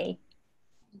I made.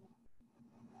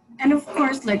 And of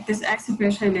course, like this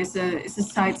exhibition is a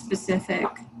site-specific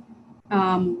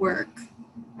work,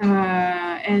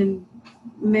 and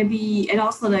maybe, and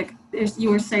also like you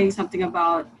were saying something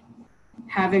about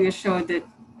having a show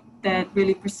that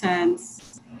really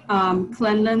presents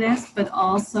cleanliness, but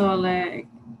also like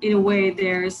in a way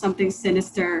there's something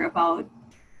sinister about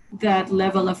that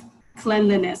level of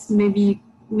cleanliness. Maybe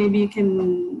you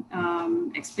can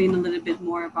explain a little bit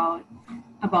more about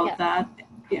that.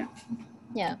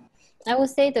 Yeah, I would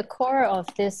say the core of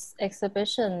this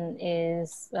exhibition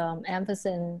is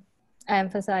emphasizing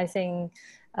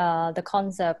the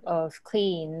concept of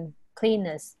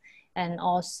cleanness, and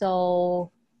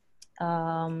also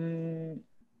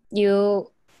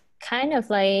you kind of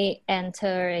like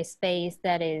enter a space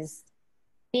that is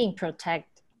being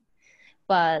protected,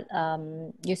 but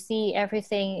you see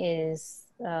everything is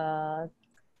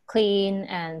clean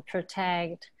and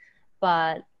protected,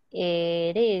 but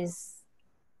it is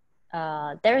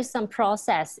there is some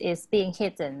process is being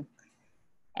hidden,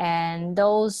 and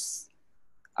those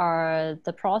are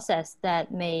the process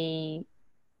that may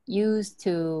use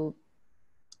to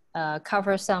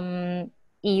cover some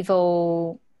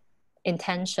evil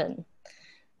intention.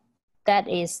 That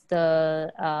is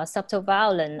the subtle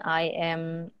violence I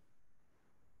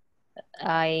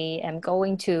am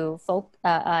going to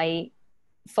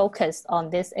focus on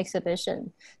this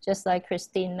exhibition, just like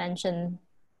Christine mentioned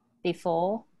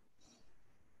before,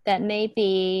 that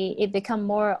maybe it become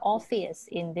more obvious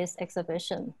in this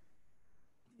exhibition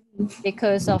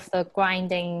because of the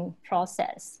grinding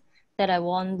process, that I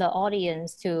want the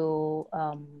audience to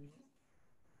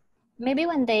maybe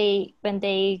when they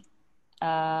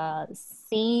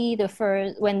see the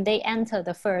first, when they enter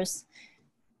the first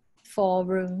 4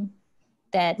 room,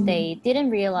 that they didn't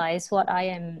realize what I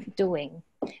am doing,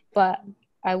 but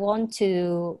I want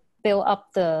to build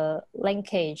up the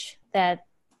linkage that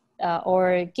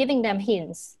or giving them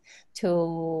hints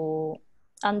to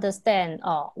understand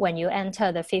when you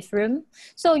enter the 5th room.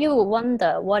 So you will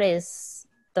wonder what is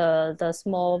the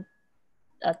small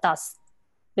dust,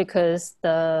 because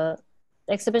the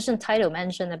exhibition title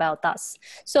mentioned about dust.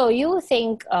 So you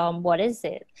think, what is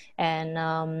it? And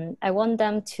I want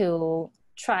them to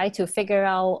try to figure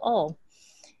out,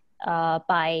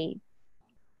 by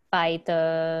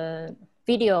the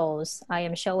videos I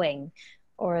am showing,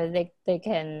 or they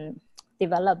can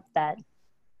develop that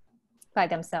by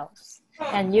themselves,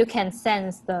 and you can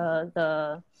sense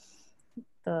the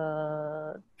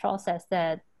process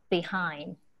that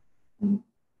behind.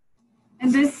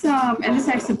 And this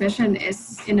exhibition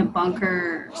is in a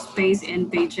bunker space in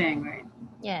Beijing, right?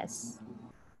 Yes.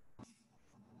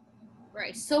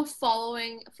 Right. So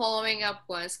following up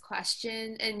Gwen's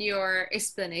question and your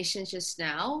explanation just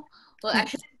now, well,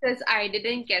 actually, because I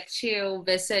didn't get to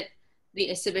visit the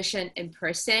exhibition in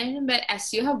person, but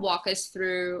as you have walked us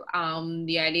through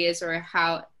the ideas or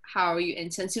how you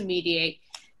intend to mediate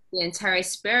the entire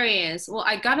experience, well,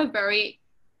 I got a very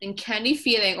uncanny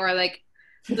feeling, or like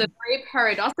the very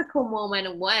paradoxical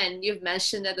moment when you've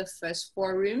mentioned that the first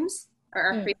 4 rooms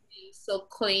are everything so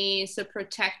clean, so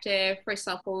protective. For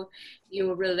example,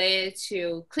 you relate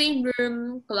to clean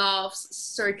room, gloves,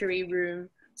 surgery room.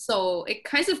 So it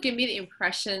kind of gave me the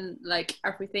impression like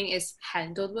everything is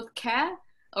handled with care,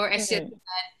 or as you said,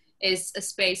 is a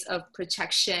space of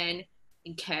protection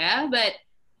and care. But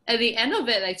at the end of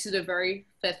it, like to the very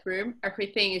 5th room,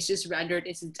 everything is just rendered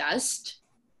into dust.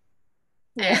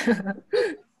 Yeah. So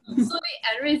the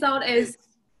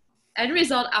end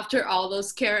result after all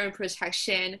those care and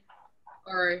protection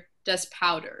or dust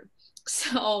powder.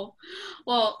 So,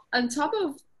 well, on top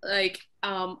of like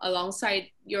alongside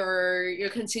your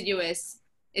continuous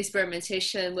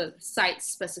experimentation with site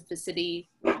specificity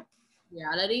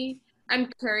reality, I'm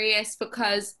curious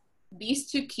because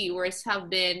these 2 keywords have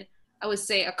been, I would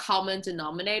say, a common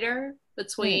denominator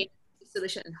between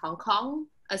exhibition in Hong Kong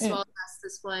as well as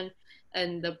this one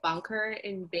and the bunker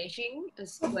in Beijing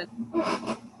as well.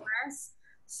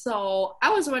 So I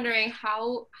was wondering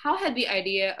how had the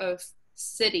idea of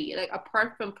city, like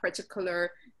apart from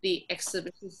particular the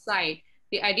exhibition site,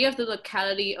 the idea of the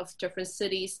locality of different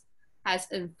cities has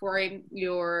informed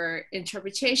your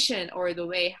interpretation or the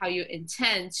way how you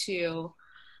intend to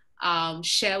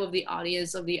share with the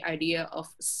audience of the idea of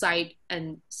site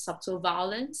and subtle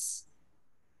violence?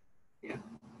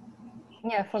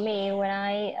 Yeah, for me, when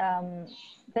I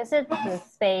visit the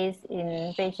space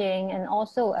in Beijing, and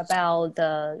also about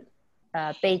the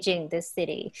Beijing, this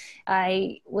city,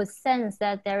 I would sense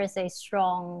that there is a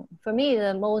strong, for me,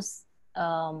 the most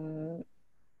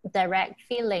direct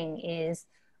feeling is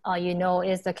you know,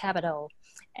 is the capital,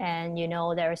 and you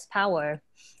know there is power.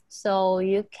 So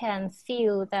you can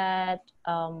feel that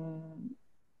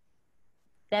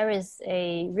there is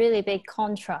a really big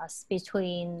contrast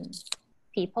between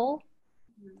people,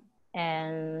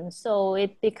 and so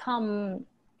it become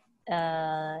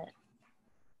an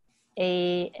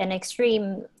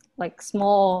extreme, like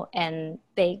small and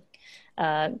big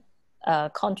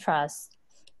contrast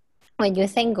when you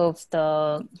think of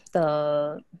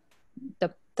the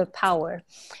power.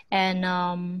 And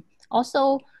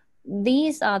also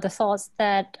these are the thoughts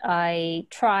that I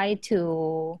try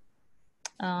to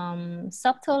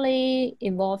subtly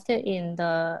involved in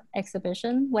the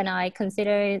exhibition when I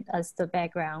consider it as the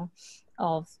background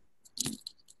of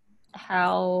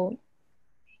how,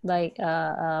 like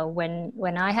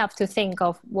when I have to think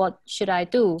of what should I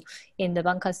do in the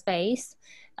bunker space,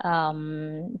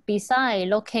 beside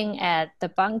looking at the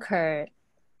bunker,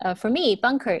 for me,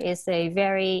 bunker is a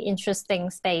very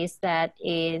interesting space that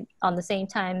is on the same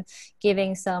time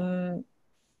giving some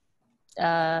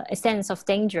a sense of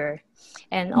danger,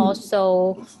 and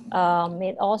also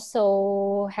it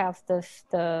also have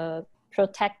the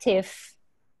protective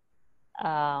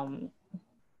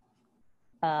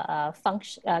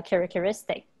function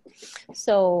characteristic.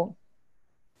 So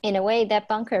in a way, that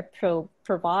bunker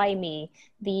provide me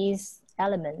these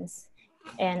elements.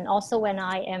 And also when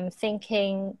I am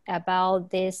thinking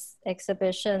about this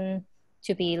exhibition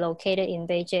to be located in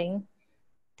Beijing,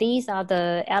 these are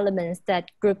the elements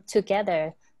that group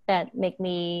together that make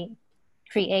me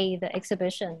create the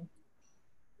exhibition.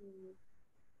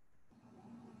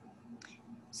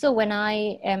 So when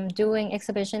I am doing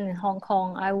exhibition in Hong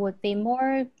Kong, I would be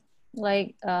more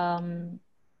like, I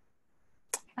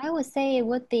would say it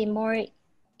would be more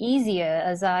easier,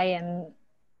 as I am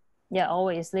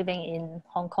always living in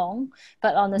Hong Kong.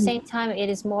 But on the same time, it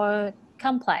is more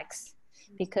complex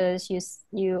because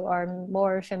you are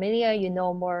more familiar, you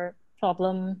know more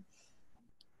problem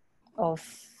of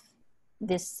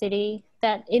this city,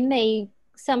 that it may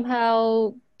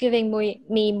somehow giving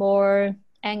me more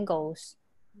angles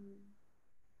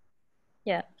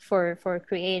for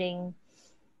creating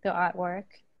the artwork.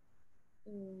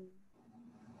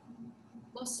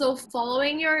 Well, so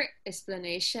following your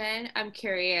explanation, I'm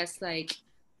curious, like,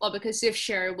 well, because you've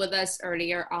shared with us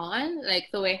earlier on, like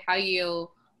the way how you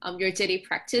your daily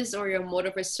practice or your mode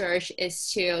of research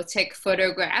is to take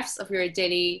photographs of your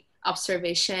daily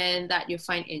observation that you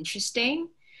find interesting.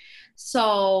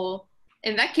 So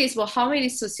in that case, well, how many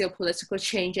socio-political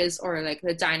changes or like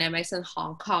the dynamics in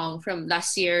Hong Kong from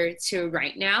last year to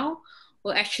right now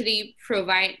will actually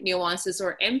provide nuances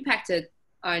or impacted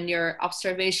on your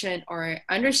observation or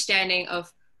understanding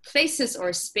of places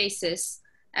or spaces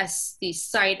as the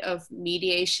site of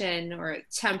mediation or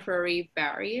temporary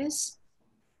barriers?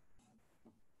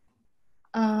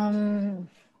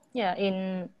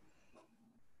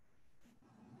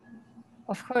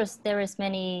 Of course, there is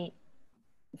many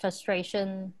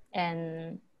frustration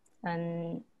and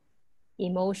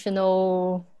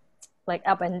emotional, like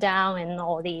up and down and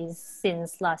all these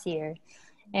since last year.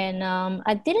 And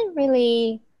I didn't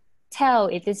really tell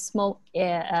at this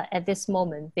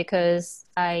moment because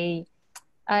I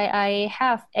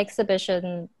have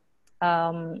exhibition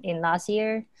in last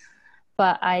year,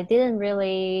 but I didn't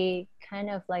really kind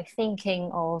of like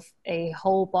thinking of a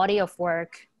whole body of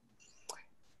work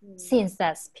since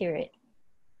that period.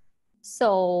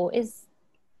 So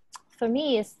for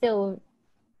me, it's still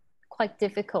quite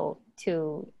difficult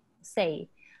to say,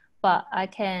 but I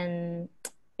can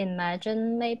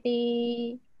imagine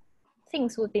maybe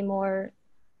things would be more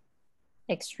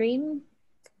extreme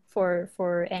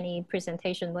for any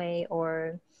presentation way,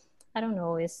 or I don't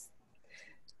know, it's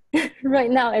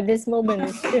right now at this moment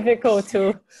it's difficult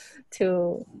to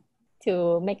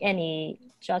make any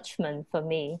judgment for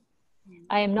me.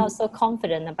 I am not so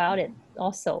confident about it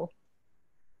also.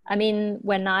 I mean,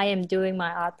 when I am doing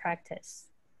my art practice.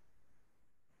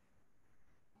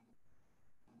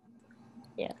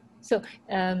 Yeah. So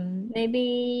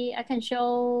maybe I can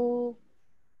show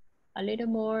a little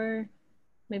more,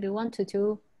 maybe 1 to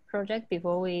 2 projects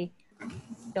before we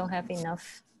don't have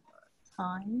enough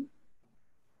time.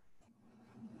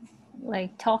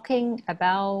 Like talking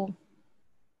about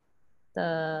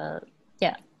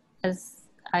as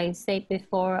I said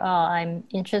before, I'm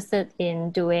interested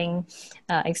in doing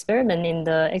experiment in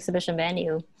the exhibition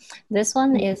venue. This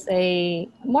one is a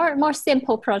more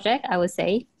simple project, I would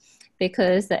say,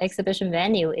 because the exhibition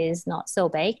venue is not so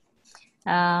big.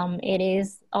 It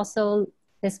is also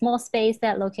a small space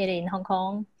that located in Hong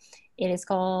Kong. It is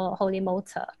called Holy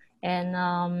Motor. And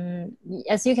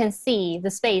as you can see,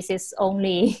 the space is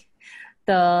only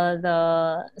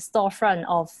the storefront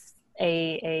of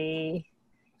a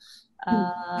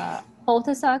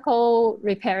motorcycle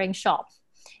repairing shop,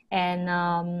 and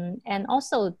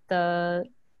also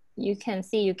you can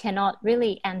see you cannot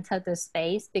really enter the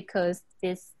space because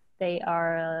they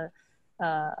are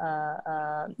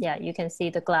yeah, you can see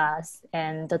the glass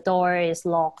and the door is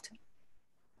locked.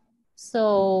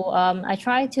 So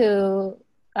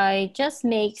I just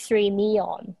make 3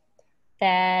 neon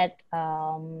that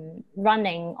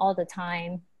running all the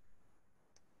time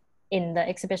in the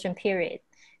exhibition period,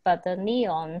 but the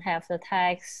neon have the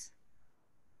tags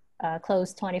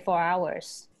closed 24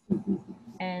 hours.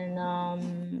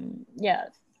 And yeah,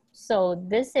 so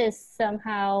this is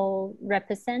somehow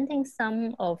representing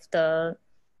some of the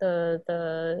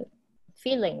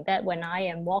feeling that when I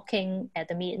am walking at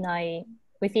the midnight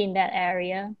within that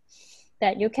area,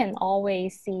 that you can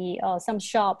always see some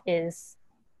shop is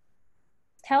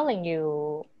telling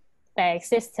you their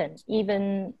existence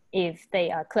even if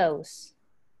they are closed.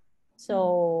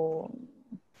 So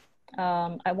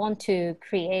I want to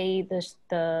create this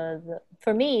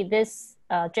for me this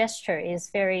gesture is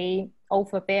very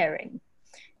overbearing,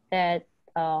 that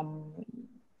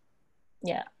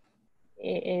yeah,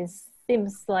 it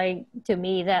seems like to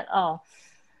me that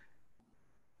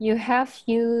you have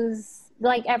used,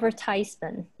 like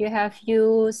advertisement, you have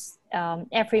used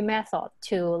every method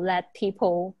to let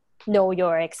people know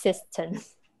your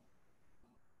existence.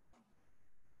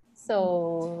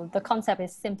 So the concept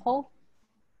is simple.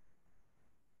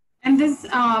 And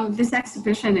this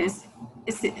exhibition is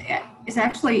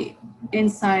actually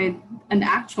inside an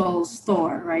actual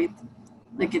store, right?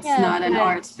 Like it's not an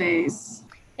art space.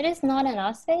 It is not an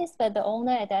art space, but the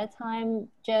owner at that time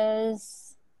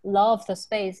just loved the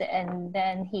space, and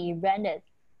then he rented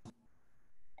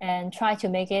and tried to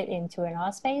make it into an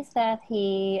art space that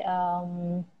he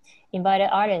invited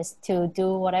artists to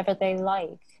do whatever they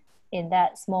like in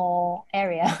that small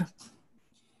area.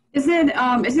 Is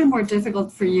it more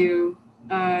difficult for you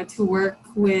to work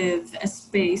with a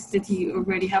space that you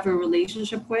already have a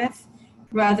relationship with,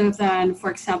 rather than,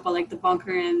 for example, like the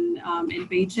bunker in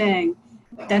Beijing,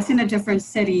 that's in a different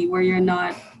city where you're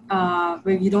not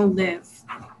where you don't live,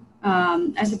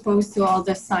 as opposed to all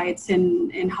the sites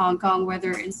in Hong Kong,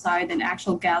 whether inside an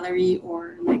actual gallery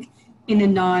or like in a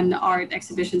non-art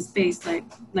exhibition space,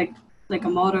 like a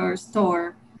motor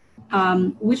store.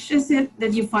 Which is it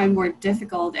that you find more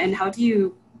difficult, and how do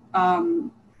you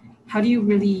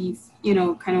really,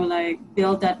 kind of like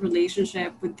build that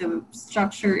relationship with the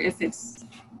structure if it's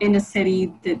in a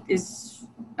city that is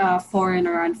foreign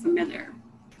or unfamiliar?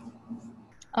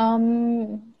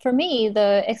 For me,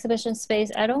 the exhibition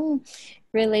space, I don't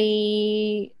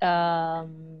really, I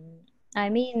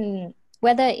mean,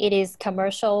 whether it is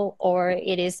commercial or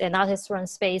it is an artist-run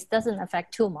space doesn't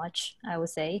affect too much, I would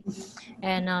say.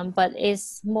 And but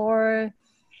it's more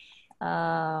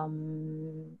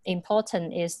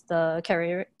important is the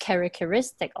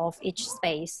characteristic of each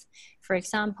space. For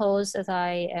example, as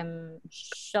I am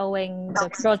showing the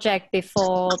project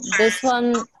before, this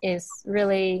one is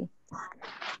really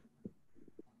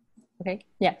okay.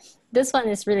 Yeah, this one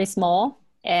is really small,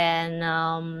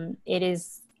 and it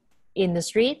is in the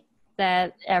street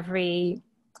that every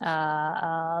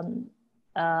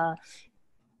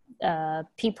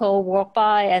people walk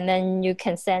by, and then you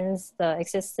can sense the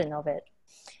existence of it.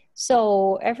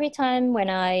 So every time when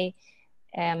I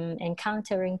am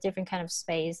encountering different kind of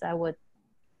space, I would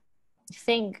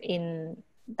think in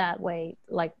that way,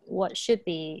 like what should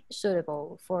be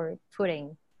suitable for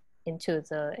putting into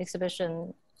the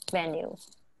exhibition venue.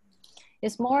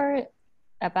 It's more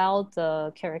about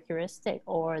the characteristic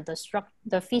or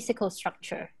the physical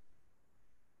structure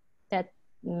that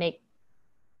make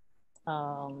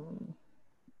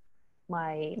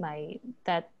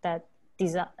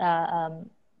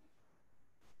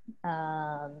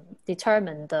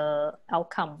determine the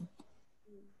outcome.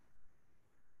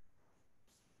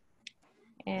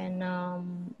 And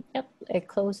yep, a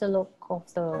closer look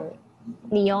of the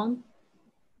neon.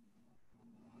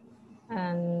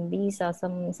 And these are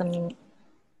some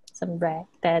rack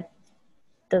that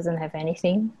doesn't have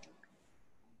anything.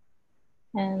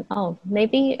 And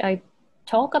maybe I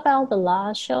talk about the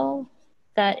last show,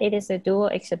 that it is a dual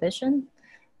exhibition.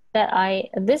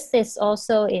 This is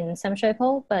also in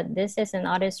Samshuipo, but this is an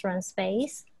artist-run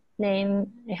space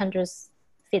named 100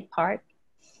 Feet Park.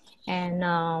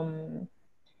 And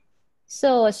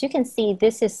so as you can see,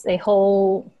 this is a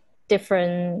whole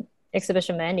different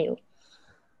exhibition menu.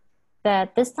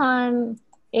 That this time,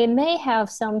 it may have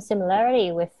some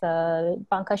similarity with the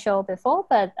Bangka show before,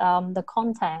 but the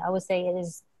content, I would say it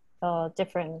is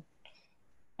different.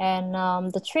 And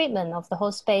the treatment of the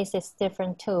whole space is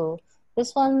different too.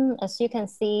 This one, as you can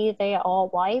see, they are all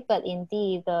white, but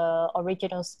indeed the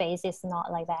original space is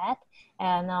not like that.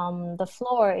 And the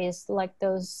floor is like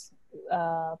those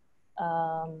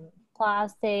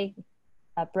plastic,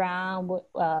 brown,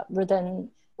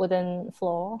 wooden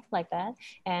floor like that.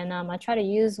 And I try to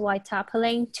use white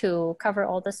tarpaulin to cover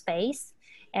all the space.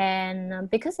 And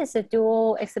because it's a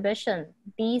dual exhibition,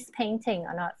 these paintings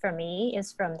are not from me,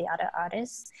 it's from the other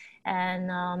artists.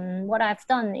 And what I've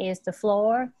done is the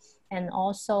floor, and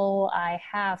also I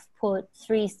have put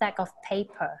 3 stacks of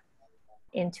paper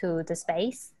into the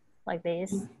space like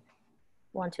this,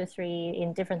 1, 2, 3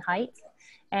 in different heights.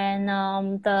 And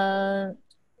the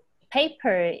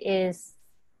paper is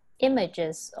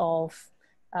images of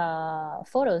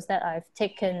photos that I've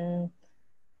taken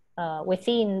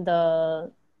within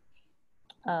the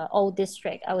old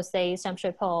district. I would say Sam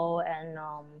Shui Po and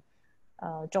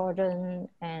Jordan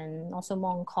and also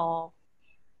Mong Kok,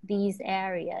 these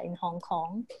area in Hong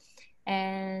Kong.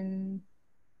 And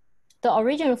the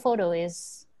original photo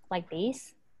is like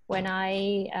this. When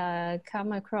I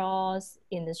come across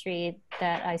in the street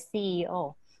that I see,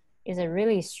 oh, it's a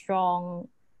really strong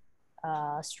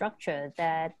structure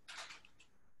that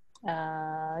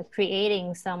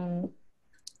creating some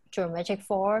geometric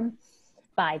form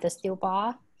by the steel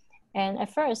bar. And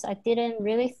at first I didn't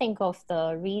really think of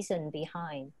the reason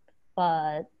behind,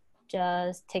 but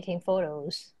just taking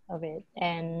photos of it.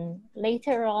 And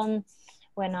later on,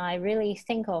 when I really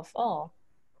think of, oh,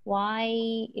 why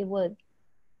it would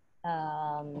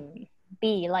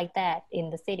be like that in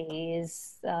the city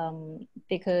is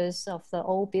because of the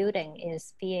old building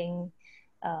is being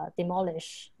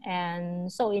demolished. And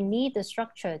so it needs the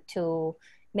structure to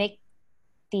make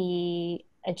the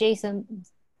adjacent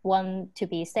one to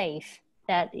be safe,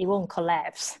 that it won't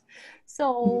collapse.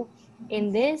 So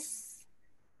in this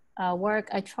work,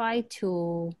 I try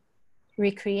to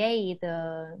recreate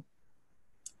the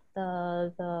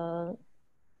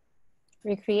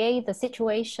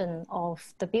situation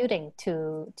of the building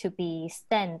to be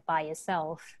stand by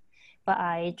itself, but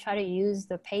I try to use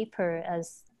the paper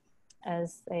as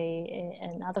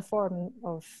another form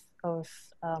of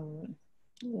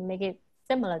make it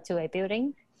similar to a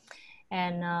building.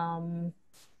 And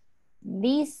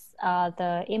these are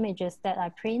the images that I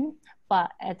print,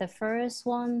 but at the first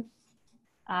one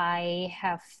I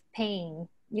have paint.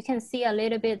 You can see a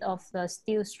little bit of the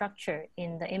steel structure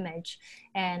in the image.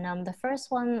 And the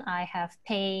first one I have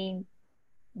paint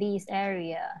these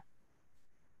area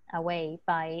away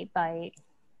by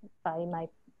my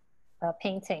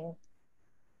painting.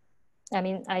 I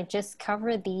mean, I just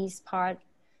cover these parts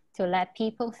to let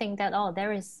people think that, oh,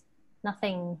 there is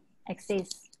nothing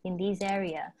exists in this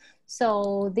area.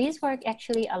 So this work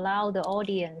actually allow the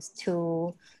audience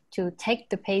to take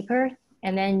the paper,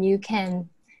 and then you can,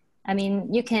 I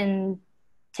mean, you can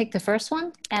take the first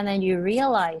one and then you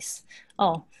realize,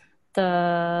 oh,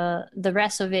 the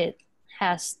rest of it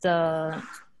has the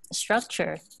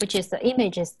structure, which is the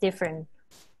image is different.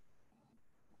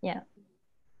 Yeah.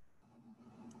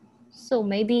 So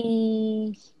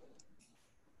maybe,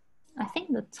 I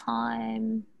think the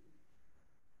time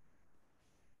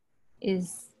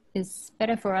is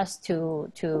better for us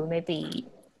to maybe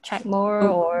chat more,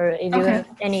 or if you have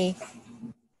any.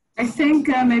 I think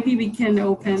maybe we can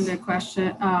open the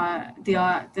question,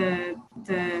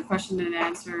 the question and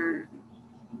answer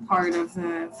part of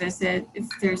the visit. If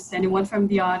there's anyone from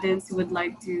the audience who would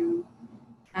like to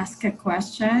ask a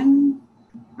question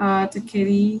to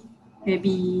Kitty,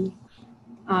 maybe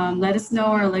let us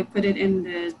know, or like put it in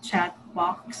the chat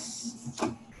box.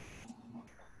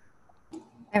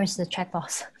 Where is the chat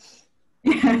box?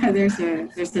 Yeah, there's the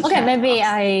okay, chat maybe box.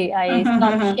 I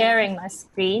stop sharing my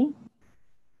screen.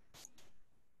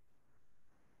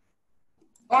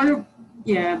 Or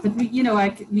yeah, but we, you know,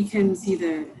 we can see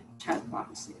the chat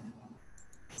box here.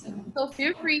 So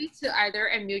feel free to either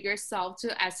unmute yourself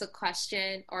to ask a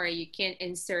question, or you can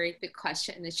insert the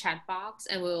question in the chat box,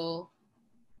 and we'll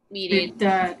meet it.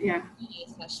 Yeah.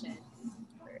 Session.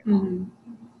 Mm-hmm.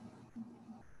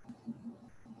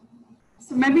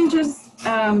 So maybe just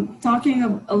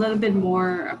talking a little bit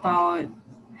more about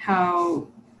how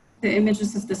the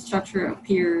images of the structure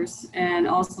appears, and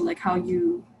also like how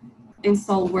you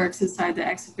install works inside the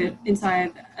exhibit,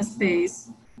 inside a space.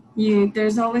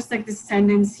 There's always like this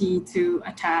tendency to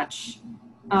attach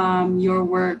your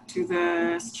work to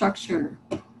the structure.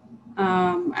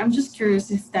 I'm just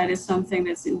curious if that is something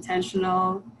that's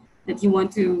intentional, that you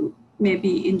want to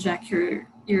maybe inject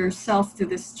yourself to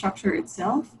the structure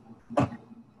itself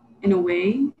in a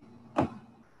way.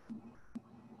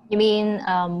 You mean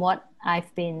what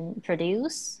I've been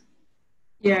produced.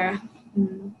 Yeah.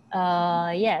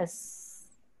 Yes,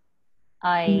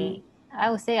 I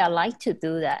would say I like to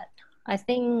do that. I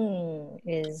think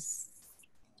is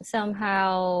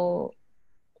somehow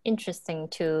interesting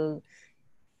to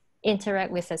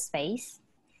interact with a space.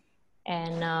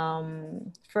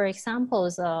 And for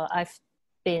examples, I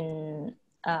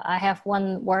have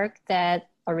one work that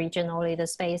originally the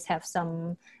space have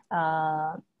some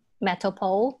metal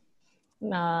pole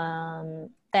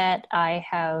that I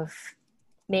have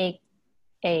made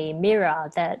a mirror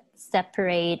that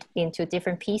separate into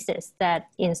different pieces that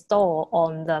install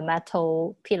on the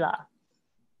metal pillar.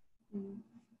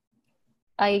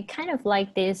 I kind of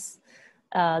like this,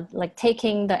 like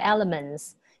taking the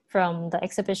elements from the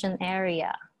exhibition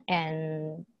area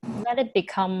and let it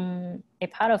become a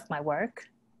part of my work.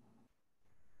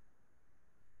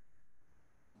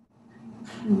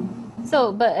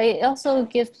 So, but it also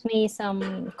gives me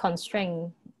some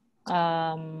constraint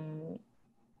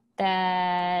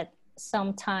that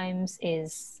sometimes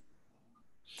is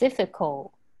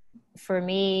difficult for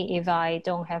me if I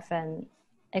don't have an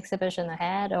exhibition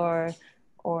ahead, or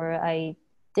I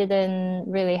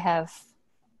didn't really have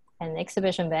an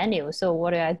exhibition venue. So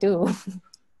what do I do?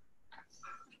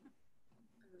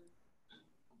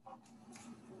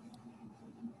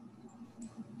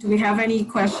 Do we have any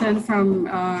question from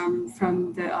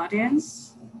the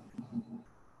audience?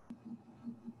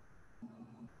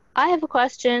 I have a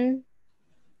question.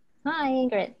 Hi,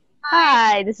 Ingrid.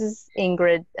 Hi, this is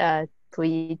Ingrid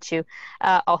Puyichu,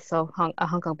 also a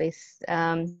Hong Kong-based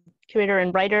curator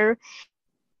and writer,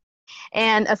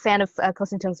 and a fan of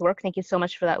Sin Tung's work. Thank you so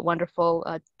much for that wonderful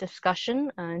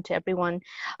discussion, and to everyone.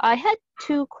 I had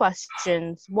two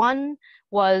questions. One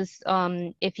was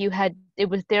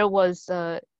if there was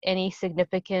any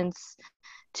significance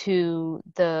to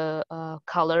the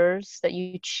colors that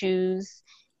you choose,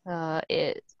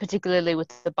 particularly with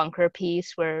the bunker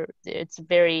piece, where it's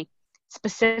very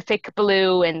specific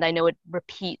blue, and I know it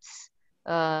repeats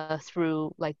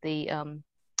through like the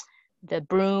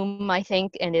broom, I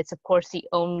think, and it's of course the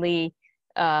only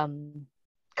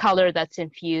color that's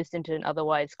infused into an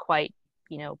otherwise quite,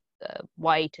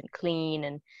 white and clean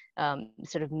and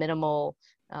sort of minimal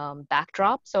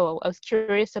backdrop. So I was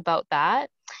curious about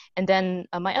that. And then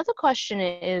my other question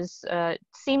is, it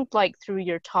seemed like through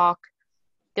your talk,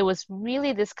 there was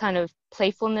really this kind of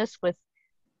playfulness with,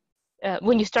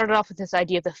 when you started off with this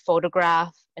idea of the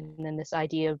photograph and then this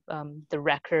idea of the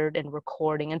record and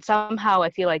recording. And somehow I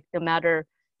feel like no matter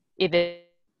if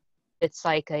it's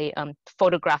like a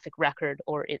photographic record,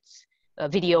 or it's a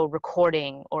video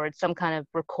recording, or it's some kind of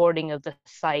recording of the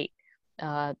site,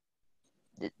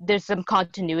 there's some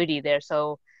continuity there.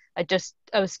 So I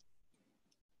was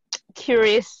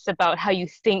curious about how you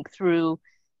think through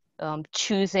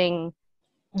choosing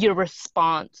your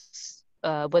response,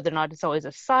 whether or not it's always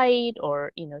a site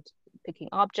or picking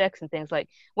objects and things. Like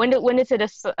when is it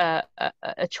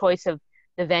a choice of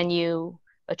the venue,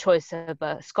 a choice of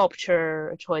a sculpture,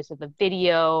 a choice of a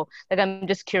video? Like I'm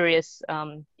just curious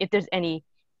if there's any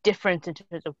difference in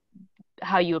terms of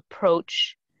how you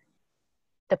approach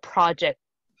the project.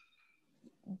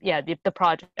 Yeah, the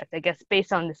project, I guess,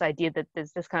 based on this idea that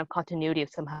there's this kind of continuity of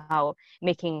somehow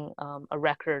making a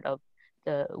record of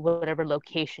the whatever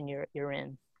location you're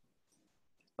in,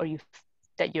 or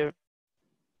that you're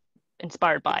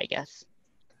inspired by, I guess.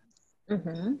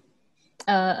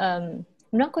 I'm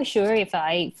not quite sure if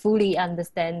I fully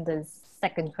understand the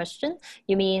second question.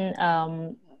 You mean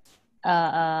when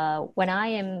I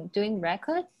am doing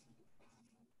record,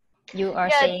 you are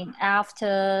saying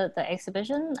after the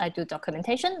exhibition I do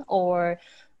documentation, or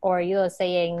you are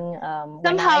saying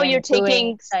somehow you're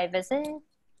taking site visit?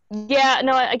 Yeah,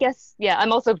 no, I guess, yeah,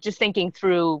 I'm also just thinking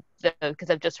through because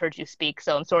I've just heard you speak,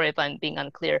 so I'm sorry if I'm being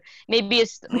unclear. Maybe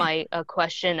it's my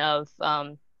question of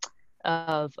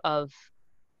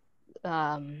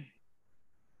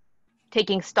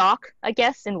taking stock, I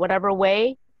guess, in whatever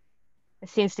way. It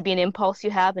seems to be an impulse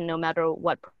you have, and no matter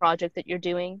what project that you're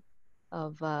doing,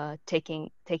 of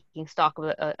taking stock of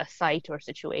a site or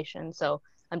situation. So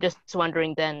I'm just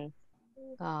wondering then,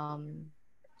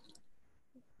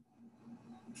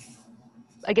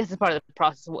 I guess it's part of the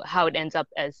process, how it ends up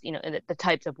as, the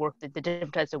types of work, the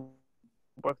different types of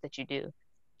work that you do.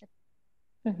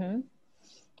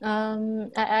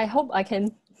 I hope I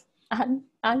can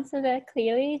answer that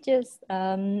clearly. Just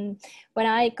when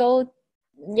I go,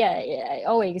 I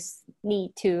always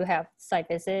need to have site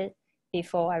visit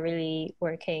before I really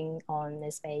working on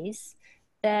the space.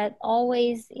 That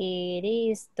always it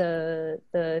is the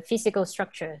physical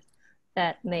structure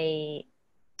that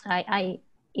I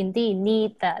indeed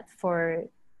need that for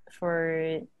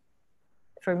for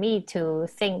me to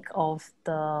think of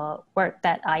the work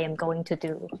that I am going to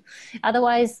do.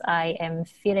 Otherwise, I am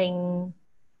feeling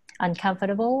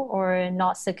uncomfortable or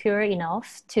not secure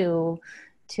enough to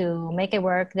make a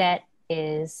work that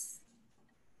is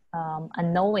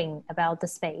unknowing about the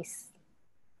space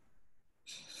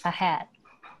ahead.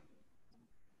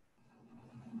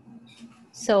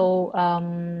 So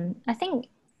I think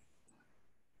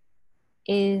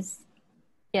it's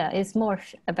more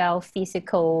about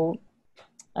physical,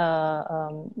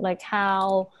 like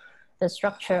how the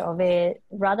structure of it,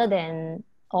 rather than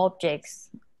objects,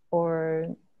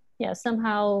 or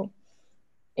somehow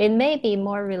it may be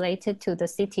more related to the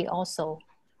city also,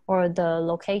 or the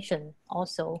location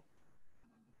also.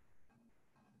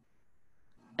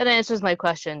 That answers my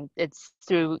question. It's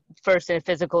through first a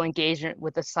physical engagement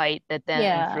with the site, that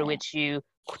then through which you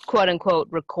quote unquote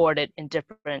record it in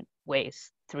different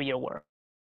ways through your work.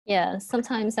 Yeah,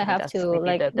 sometimes I have to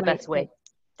like the best way.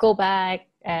 Go back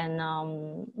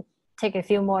and take a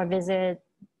few more visits.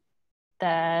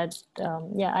 That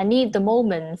I need the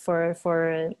moment for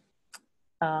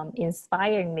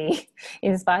inspiring me,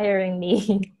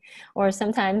 or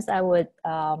sometimes I would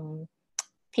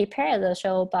prepare the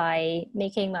show by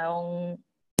making my own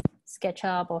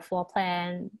SketchUp or floor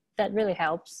plan. That really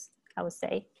helps, I would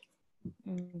say.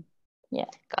 Yeah,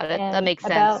 got it. That makes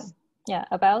sense.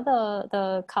 About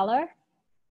the color,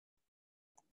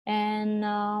 and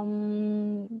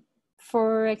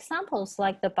for examples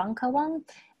like the bunker one,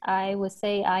 I would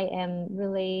say I am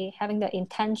really having the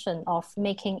intention of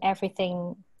making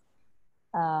everything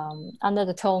under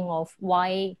the tone of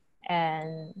white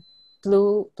and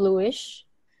bluish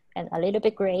and a little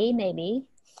bit gray maybe.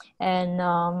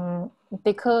 And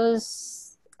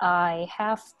because I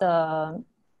have the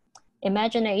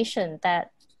imagination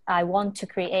that I want to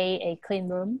create a clean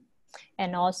room,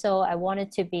 and also I want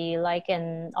it to be like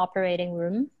an operating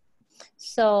room.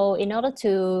 So in order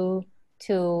to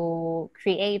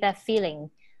create that feeling,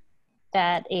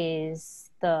 that is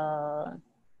the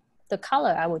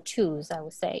color I would choose, I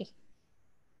would say.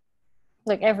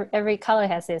 Like every color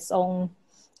has its own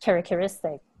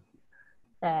characteristic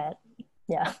that,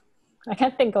 I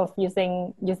can't think of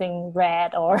using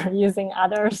red or using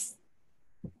others.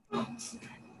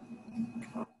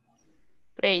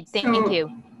 Great, thank you.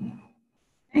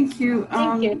 Thank you.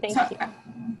 Thank you.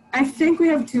 I think we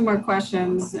have two more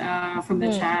questions from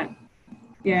the chat.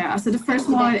 Yeah, so the first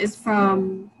one is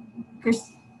from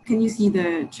Chris. Can you see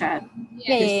the chat?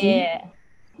 Yeah.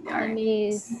 Let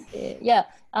me see. Yeah.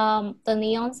 The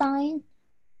neon sign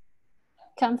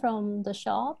come from the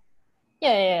shop.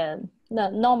 Yeah.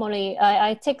 Normally,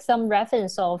 I take some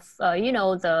reference of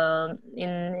the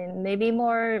in maybe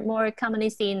more commonly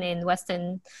seen in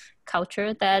Western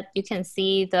culture, that you can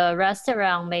see the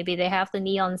restaurant. Maybe they have the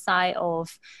neon sign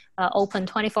of open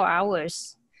 24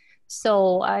 hours.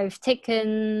 So I've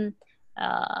taken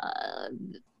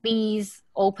these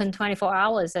open 24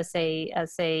 hours as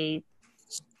a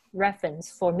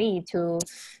reference for me to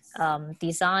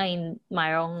design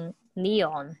my own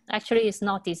neon. Actually, it's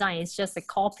not design, it's just a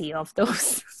copy of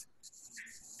those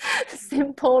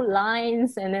simple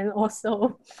lines. And then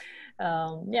also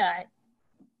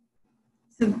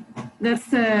So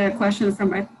that's a question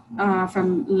from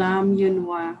Lam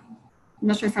Yunhua. I'm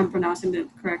not sure if I'm pronouncing it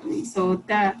correctly. So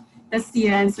that's the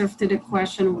answer to the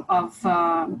question of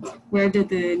where did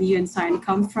the neon sign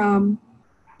come from.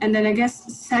 And then I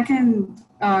guess second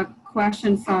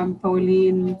question from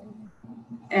Pauline,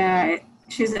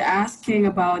 she's asking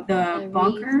about the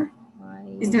bunker.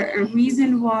 Is there a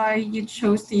reason why you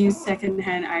chose to use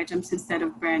secondhand items instead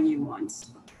of brand new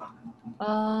ones?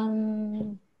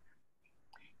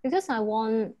 Because I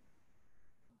want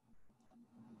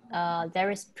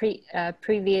there is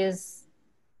previous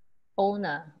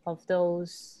owner of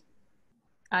those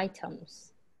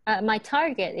items. My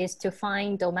target is to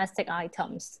find domestic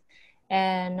items,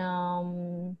 and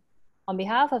on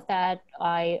behalf of that,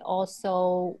 I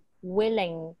also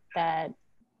willing that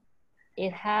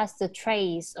it has the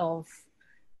trace of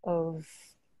the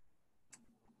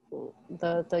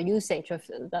usage of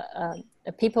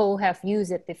the people who have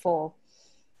used it before.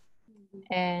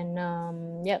 And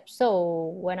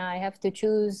so when I have to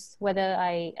choose whether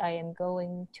I am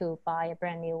going to buy a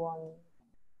brand new one,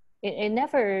 it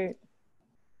never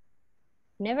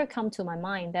come to my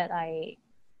mind that I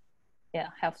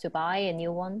have to buy a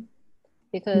new one,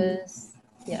 because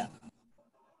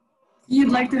you'd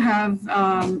like to have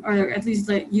or at least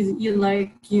like you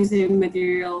like using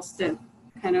materials that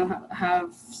kind of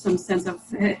have some sense of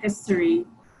history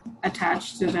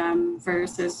attached to them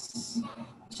versus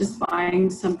just buying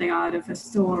something out of a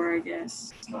store, I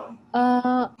guess?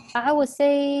 I would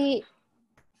say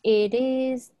it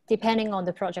is depending on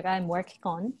the project I'm working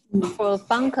on. For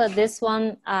bunker, this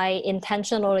one, I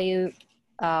intentionally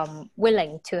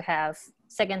willing to have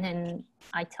secondhand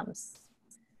items.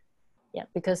 Yeah,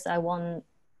 because I want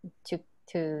to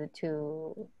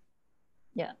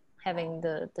yeah, having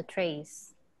the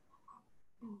trace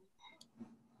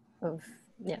of,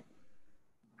 yeah.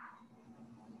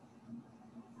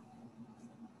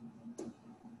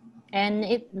 And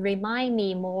it remind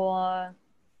me more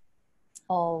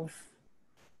of,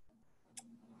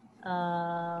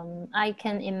 I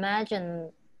can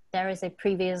imagine there is a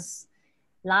previous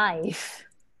life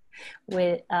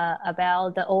with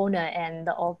about the owner and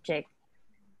the object.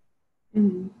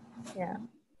 Yeah.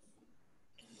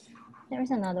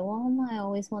 There's another one. I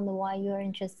always wonder why you're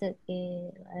interested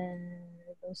in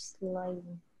those like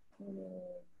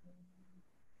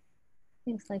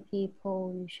things like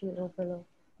people you should overlook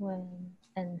when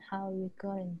and how you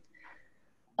got in.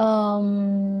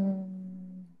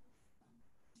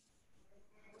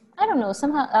 I don't know.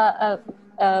 Somehow,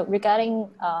 regarding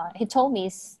he told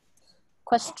me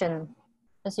question,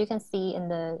 as you can see in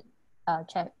the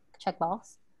check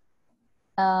box.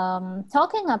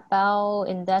 Talking about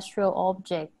industrial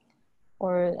object,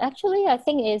 or actually, I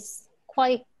think it's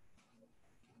quite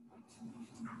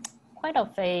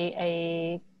of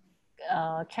a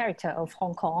character of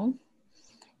Hong Kong,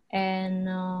 and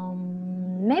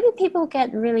maybe people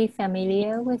get really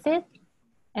familiar with it,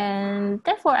 and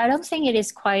therefore I don't think it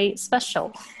is quite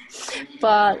special.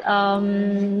 But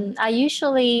I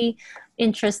usually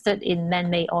interested in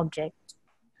man-made objects.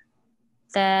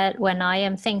 That when I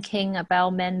am thinking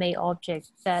about man-made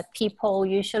objects, that people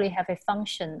usually have a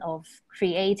function of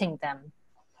creating them.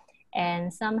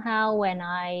 And somehow when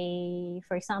I,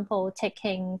 for example,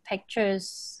 taking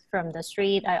pictures from the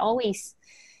street, I always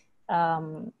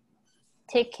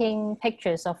taking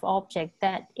pictures of object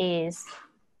that is,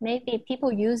 maybe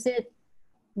people use it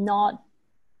not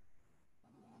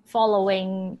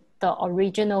following the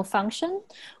original function,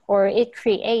 or it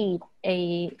create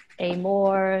a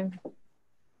more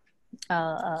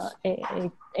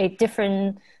a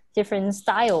different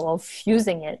style of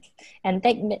using it, and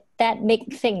that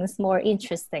make things more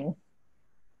interesting.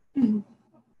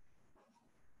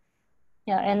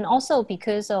 Yeah, and also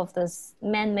because of this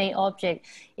man-made object,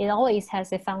 it always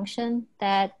has a function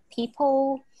that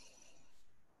people,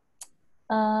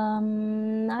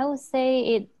 I would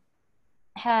say it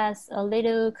has a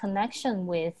little connection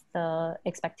with the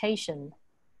expectation,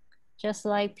 just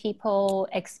like people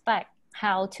expect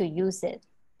how to use it.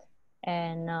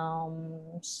 And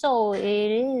so it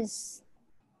is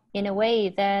in a way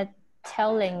that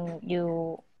telling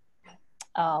you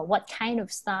what kind of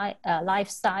style,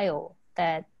 lifestyle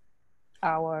that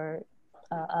our,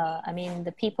 I mean,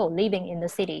 the people living in the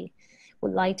city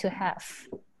would like to have.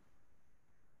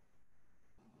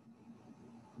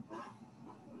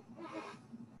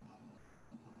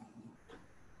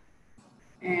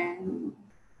 And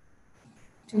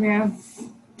do we have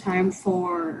time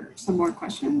for some more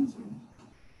questions?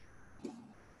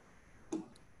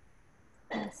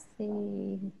 Let's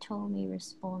see, he told me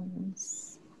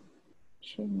response.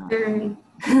 Should not.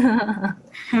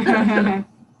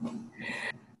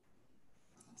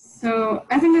 So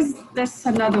I think there's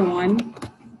another one,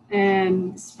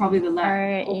 and it's probably the last.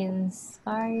 Are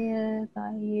inspired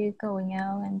by you going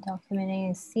out and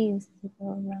documenting scenes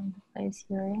people around the place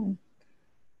you're in.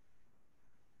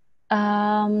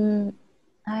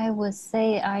 I would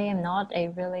say I am not a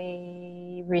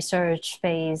really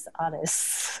research-based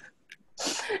artist.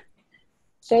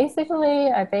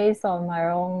 Basically, I base on my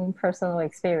own personal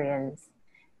experience,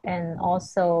 and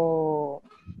also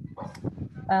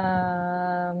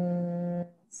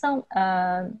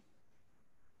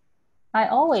I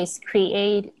always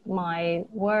create my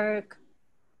work,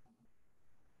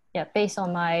 yeah, based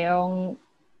on my own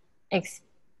experience.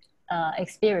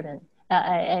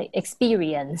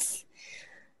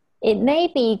 It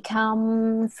may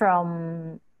come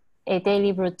from a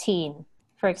daily routine.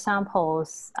 For example,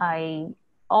 I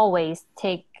always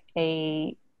take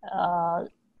the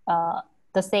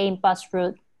same bus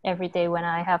route every day when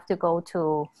I have to go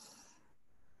to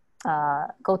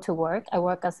work. I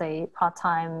work as a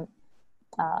part-time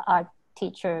art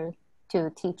teacher to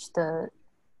teach the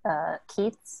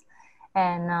kids,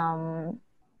 and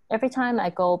every time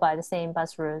I go by the same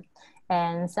bus route,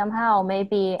 and somehow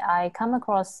maybe I come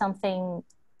across something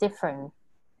different,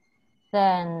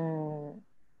 then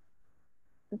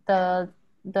the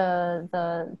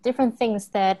different things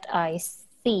that I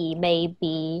see may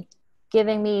be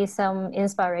giving me some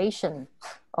inspiration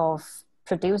of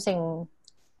producing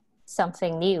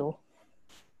something new.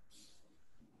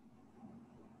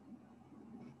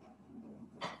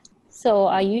 So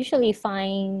I usually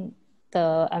find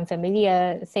the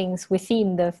unfamiliar things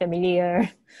within the familiar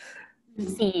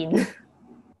scene.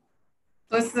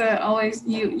 So it's always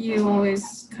you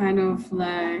always kind of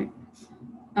like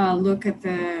look at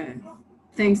the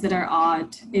things that are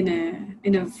odd in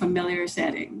a familiar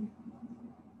setting.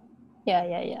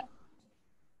 Yeah.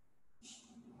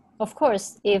 Of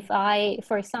course,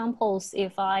 for example,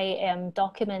 if I am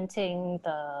documenting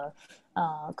the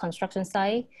construction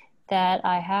site, that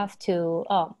I have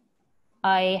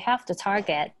the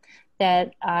target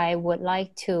that I would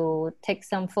like to take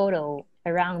some photo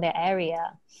around the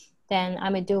area, then I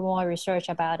may do more research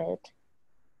about it.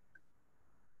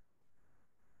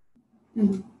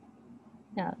 Mm-hmm.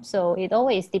 Yeah, so it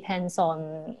always depends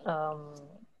on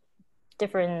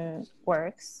different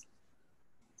works.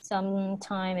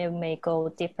 Sometimes it may go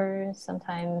deeper,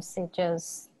 sometimes it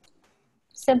just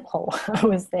simple, I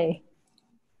would say,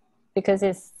 because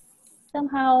it's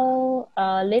somehow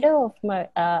a little of my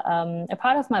a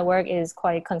part of my work is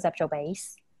quite conceptual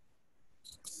based.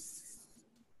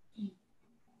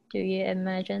 Do you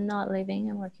imagine not living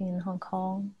and working in Hong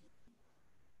Kong?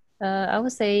 I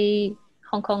would say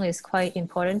Hong Kong is quite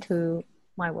important to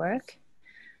my work,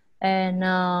 and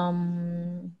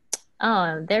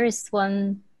there is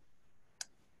one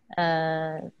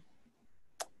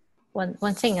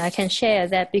thing I can share,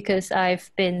 that because I've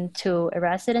been to a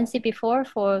residency before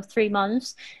for 3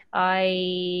 months,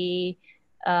 I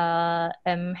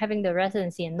am having the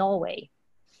residency in Norway.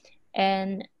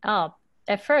 And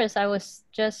at first I was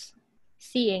just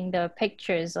seeing the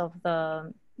pictures of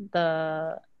the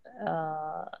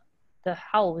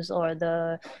house or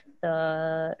the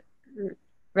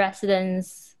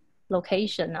residence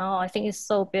location. I think it's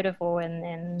so beautiful,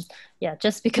 and yeah,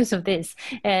 just because of this.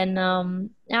 And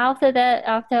after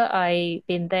I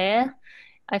been there,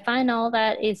 I find out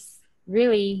that it's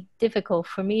really difficult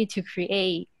for me to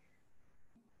create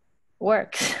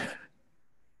work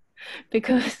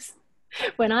because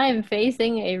when I am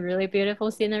facing a really beautiful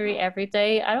scenery every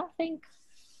day, I don't think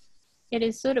it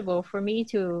is suitable for me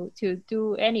to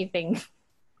do anything.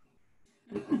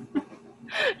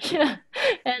 Yeah,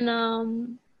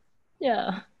 and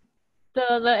yeah,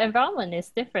 the environment is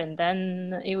different,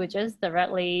 then it would just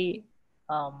directly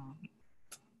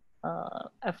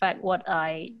affect what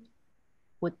I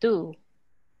would do.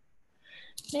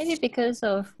 Maybe because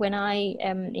of when I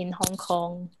am in Hong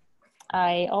Kong,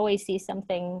 I always see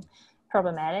something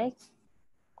problematic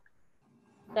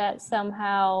that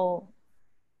somehow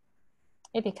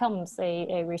it becomes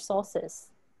a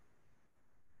resources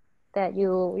that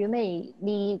you may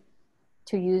need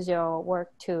to use your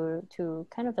work to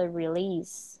kind of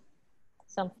release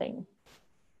something.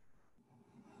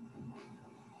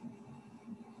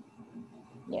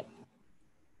 Yep.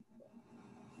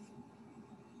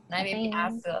 I maybe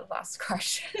ask the last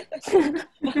question.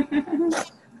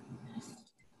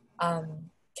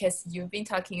 Because you've been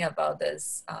talking about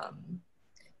this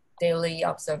daily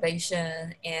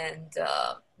observation and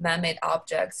man-made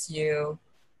objects you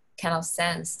kind of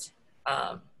sensed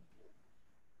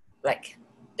like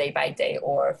day by day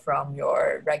or from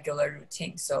your regular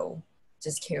routine. So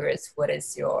just curious, what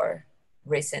is your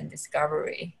recent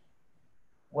discovery?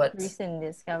 Recent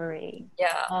discovery?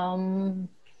 Yeah.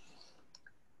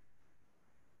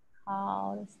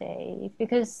 How to say,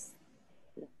 because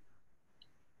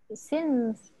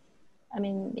since, I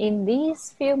mean, in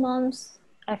these few months,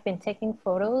 I've been taking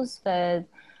photos, but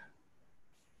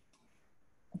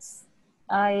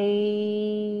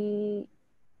I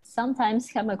sometimes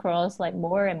come across like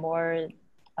more and more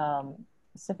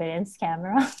surveillance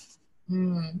camera.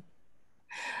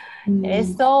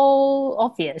 It's so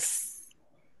obvious.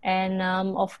 And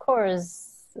of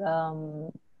course,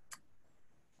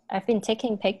 I've been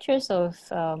taking pictures of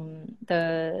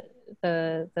the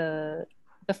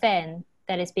fan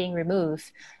that is being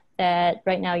removed. That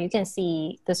right now you can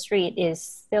see the street is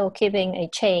still keeping a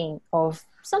chain of,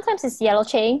 sometimes it's yellow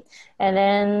chain, and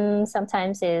then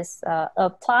sometimes it's a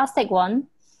plastic one,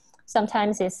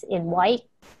 sometimes it's in white,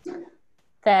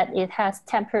 that it has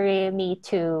temporarily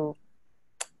to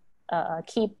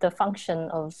keep the function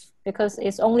of, because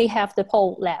it's only half the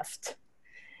pole left.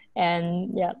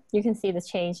 And yeah, you can see the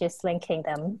change is linking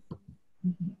them.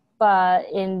 Mm-hmm. But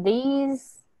in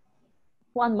these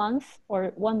 1 month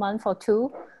or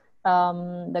 2,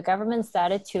 the government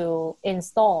started to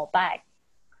install back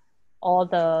all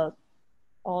the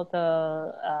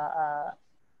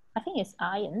I think it's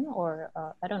iron or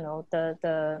I don't know,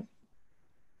 the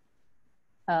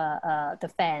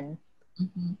fan,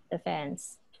 mm-hmm. the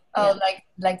fans. Oh,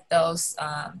 like those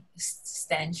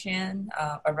stanchion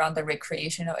around the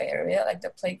recreational area, like the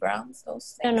playgrounds,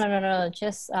 those No, things. no.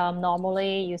 Just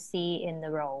normally you see in the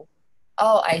row.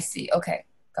 Oh, I see. Okay,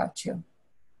 got you.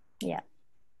 Yeah,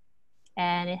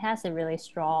 and it has a really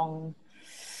strong.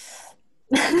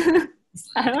 I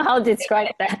don't know how to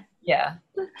describe that. Yeah.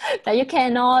 That you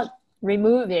cannot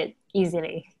remove it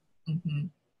easily.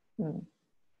 Mm-hmm. Mm.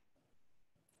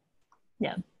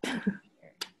 Yeah.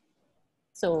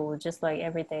 So just like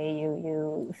every day,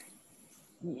 you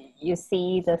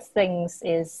see the things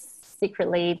is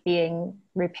secretly being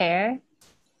repaired.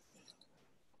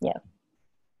 Yeah.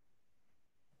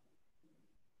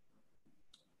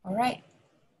 All right.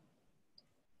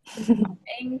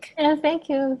 Yeah, thank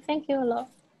you a lot,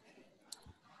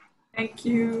 Thank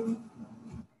you.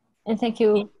 and thank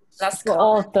you Last for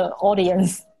all the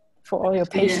audience for all your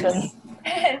patience.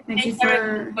 Yes. Thank you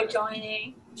for for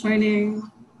joining.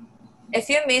 If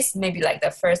you missed maybe like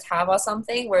the first half or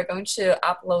something, we're going to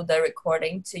upload the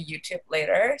recording to YouTube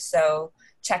later. So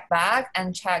check back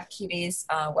and check Kitty's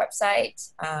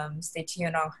website. Stay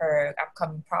tuned on her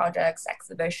upcoming projects,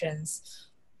 exhibitions,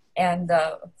 and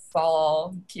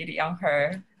follow Kitty on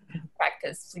her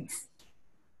practice, please.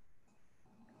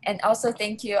 And also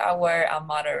thank you our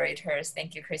moderators.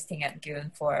 Thank you, Christine and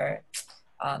Gwen, for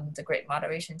the great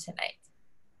moderation tonight.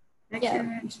 Thank you,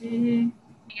 Angie.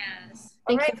 Yes.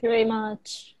 Thank you very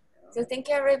much. So thank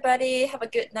you, everybody. Have a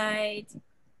good night.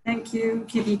 Thank you,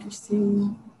 Kitty,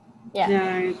 Christine. Yeah.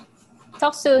 Night.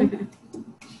 Talk soon.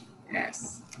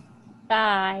 Yes.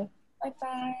 Bye.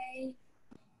 Bye-bye.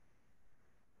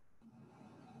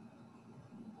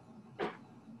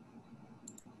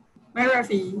 Bye,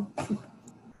 Rafi.